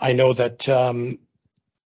 I know that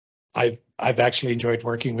I've actually enjoyed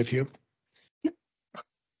working with you.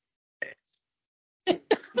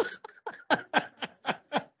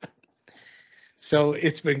 So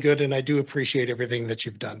it's been good, and I do appreciate everything that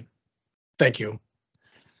you've done. Thank you.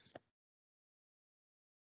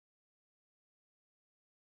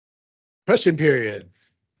 Question period.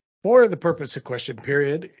 For the purpose of question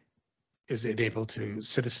period, is it able to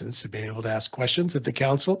citizens to be able to ask questions at the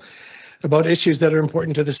council about issues that are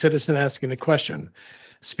important to the citizen asking the question.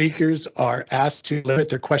 Speakers are asked to limit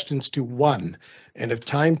their questions to one, and if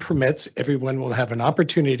time permits, everyone will have an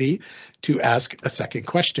opportunity to ask a second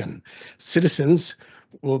question. Citizens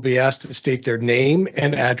will be asked to state their name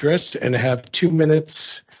and address and have 2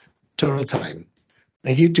 minutes total time.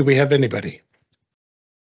 Thank you. Do we have anybody?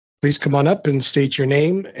 Please come on up and state your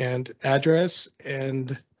name and address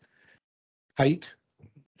and height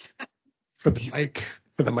for the mic,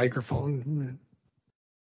 for the microphone.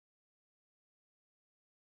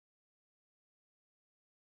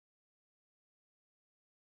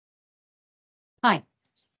 Hi,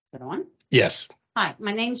 good on. Yes. Hi,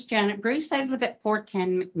 my name's Janet Bruce. I live at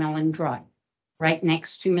 410 McMillan Drive, right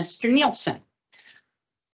next to Mr. Nielsen.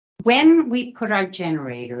 When we put our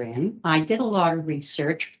generator in, I did a lot of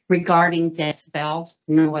research regarding decibels,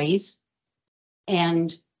 noise,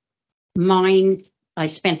 and mine, I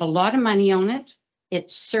spent a lot of money on it.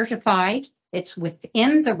 It's certified, it's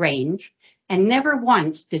within the range, and never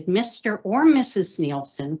once did Mr. or Mrs.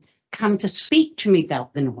 Nielsen come to speak to me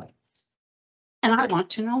about the noise. And I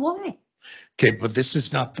want to know why. Okay, but this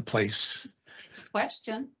is not the place.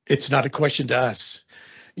 Question. It's not a question to us.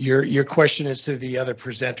 Your question is to the other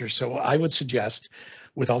presenter. So I would suggest,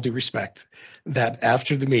 with all due respect, that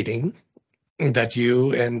after the meeting, that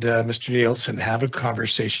you and Mr. Nielsen have a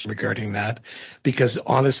conversation regarding that, because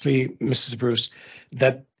honestly, Mrs. Bruce,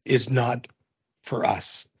 that is not for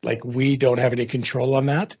us. Like, we don't have any control on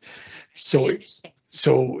that. So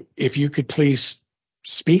if you could please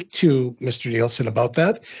speak to Mr. Nielsen about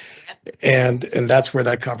that. And that's where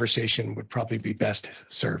that conversation would probably be best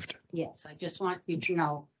served. Yes, I just want you to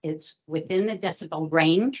know it's within the decibel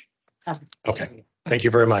range. Okay, thank you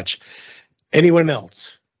very much. Anyone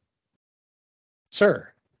else?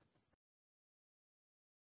 Sir.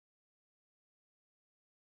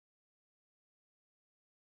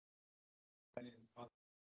 I'm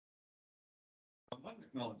Mike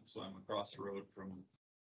McMillan, so I'm across the road from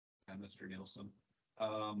Mr. Nielsen.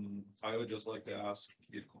 I would just like to ask,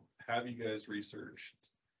 have you guys researched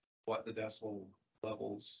what the decibel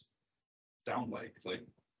levels sound like? Like,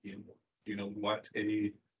 do you know what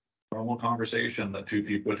a normal conversation that two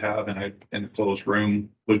people would have in a closed room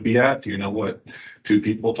would be at? Do you know what two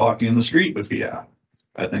people talking in the street would be at?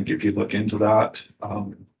 I think if you look into that,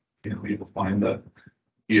 you'll find that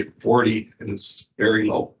 40 is very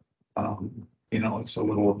low. It's a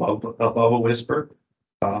little above a whisper.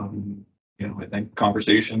 I think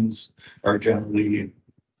conversations are generally,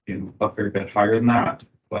 a fair bit higher than that,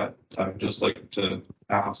 but I'd just like to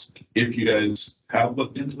ask if you guys have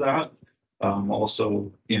looked into that.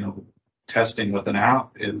 Also, testing with an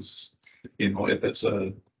app is, if it's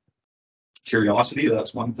a curiosity,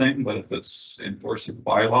 that's one thing, but if it's enforcing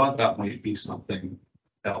bylaw, that might be something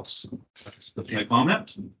else. That's my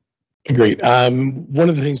comment. Agreed. One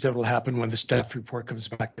of the things that will happen when the staff report comes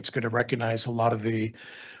back, it's going to recognize a lot of the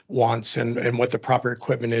wants and what the proper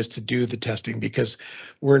equipment is to do the testing, because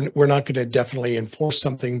we're not going to definitely enforce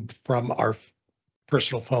something from our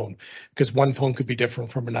personal phone, because one phone could be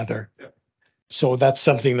different from another. Yeah. So that's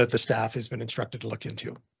something that the staff has been instructed to look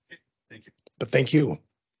into. Thank you. But thank you.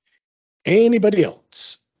 Anybody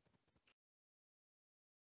else?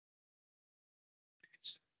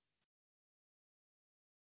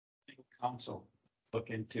 Council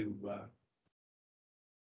look into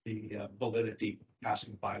the validity of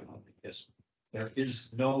passing a bylaw like this. There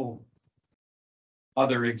is no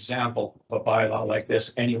other example of a bylaw like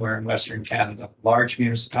this anywhere in Western Canada. Large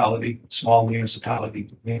municipality, small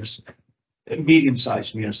municipality,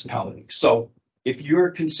 medium-sized municipality. So if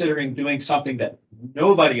you're considering doing something that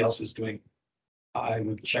nobody else is doing, I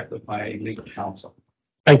would check with my legal counsel.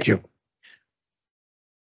 Thank you.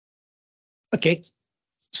 Okay,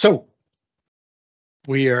 so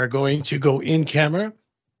we are going to go in camera.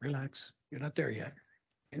 Relax, you're not there yet.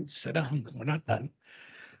 And sit down, we're not done.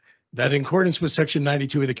 That in accordance with section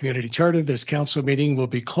 92 of the community charter, this council meeting will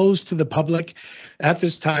be closed to the public at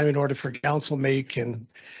this time in order for council can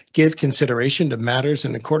give consideration to matters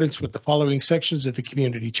in accordance with the following sections of the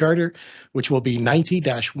community charter, which will be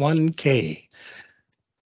 90-1K.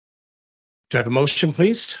 Do I have a motion,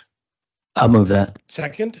 please? I'll move that.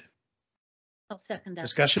 Second, I'll second that.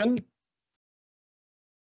 discussion?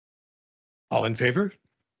 All in favor?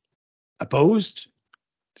 Opposed?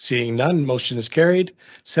 Seeing none, motion is carried.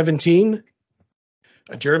 17,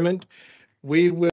 adjournment. We will